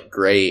looked like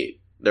great.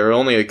 There were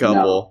only a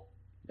couple,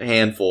 a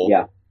handful.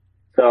 Yeah.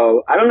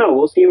 So, I don't know,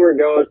 we'll see where it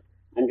goes.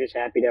 I'm just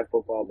happy to have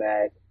football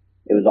back.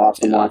 It was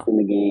awesome watching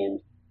the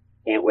games.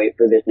 Can't wait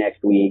for this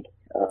next week.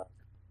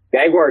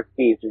 Jaguars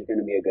Chiefs is going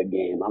to be a good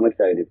game. I'm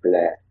excited for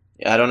that.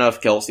 Yeah, I don't know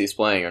if Kelsey's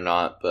playing or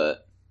not,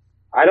 but...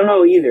 I don't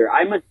know either.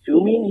 I'm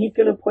assuming he's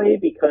going to play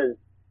because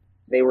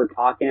they were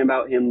talking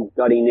about him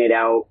gutting it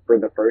out for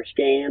the first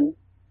game.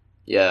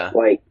 Yeah.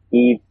 Like,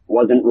 he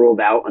wasn't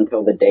ruled out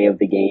until the day of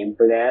the game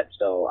for that,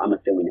 so I'm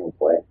assuming he'll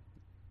play.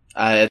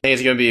 I think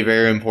it's going to be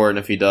very important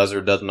if he does or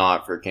does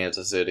not for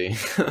Kansas City.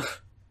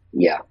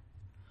 Yeah,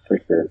 for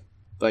sure.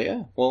 But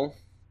yeah, well,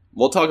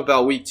 we'll talk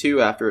about week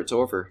 2 after it's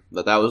over.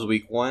 But that was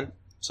week 1.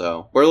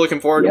 So we're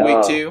looking forward to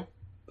week 2,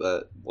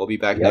 but we'll be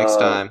back next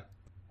time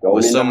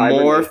with some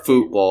more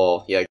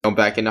football. Yeah, going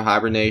back into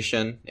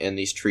hibernation in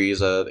these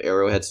trees of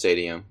Arrowhead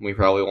Stadium. We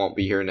probably won't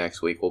be here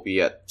next week. We'll be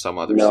at some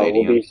other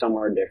stadium. We'll be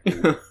somewhere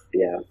different.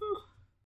 Yeah.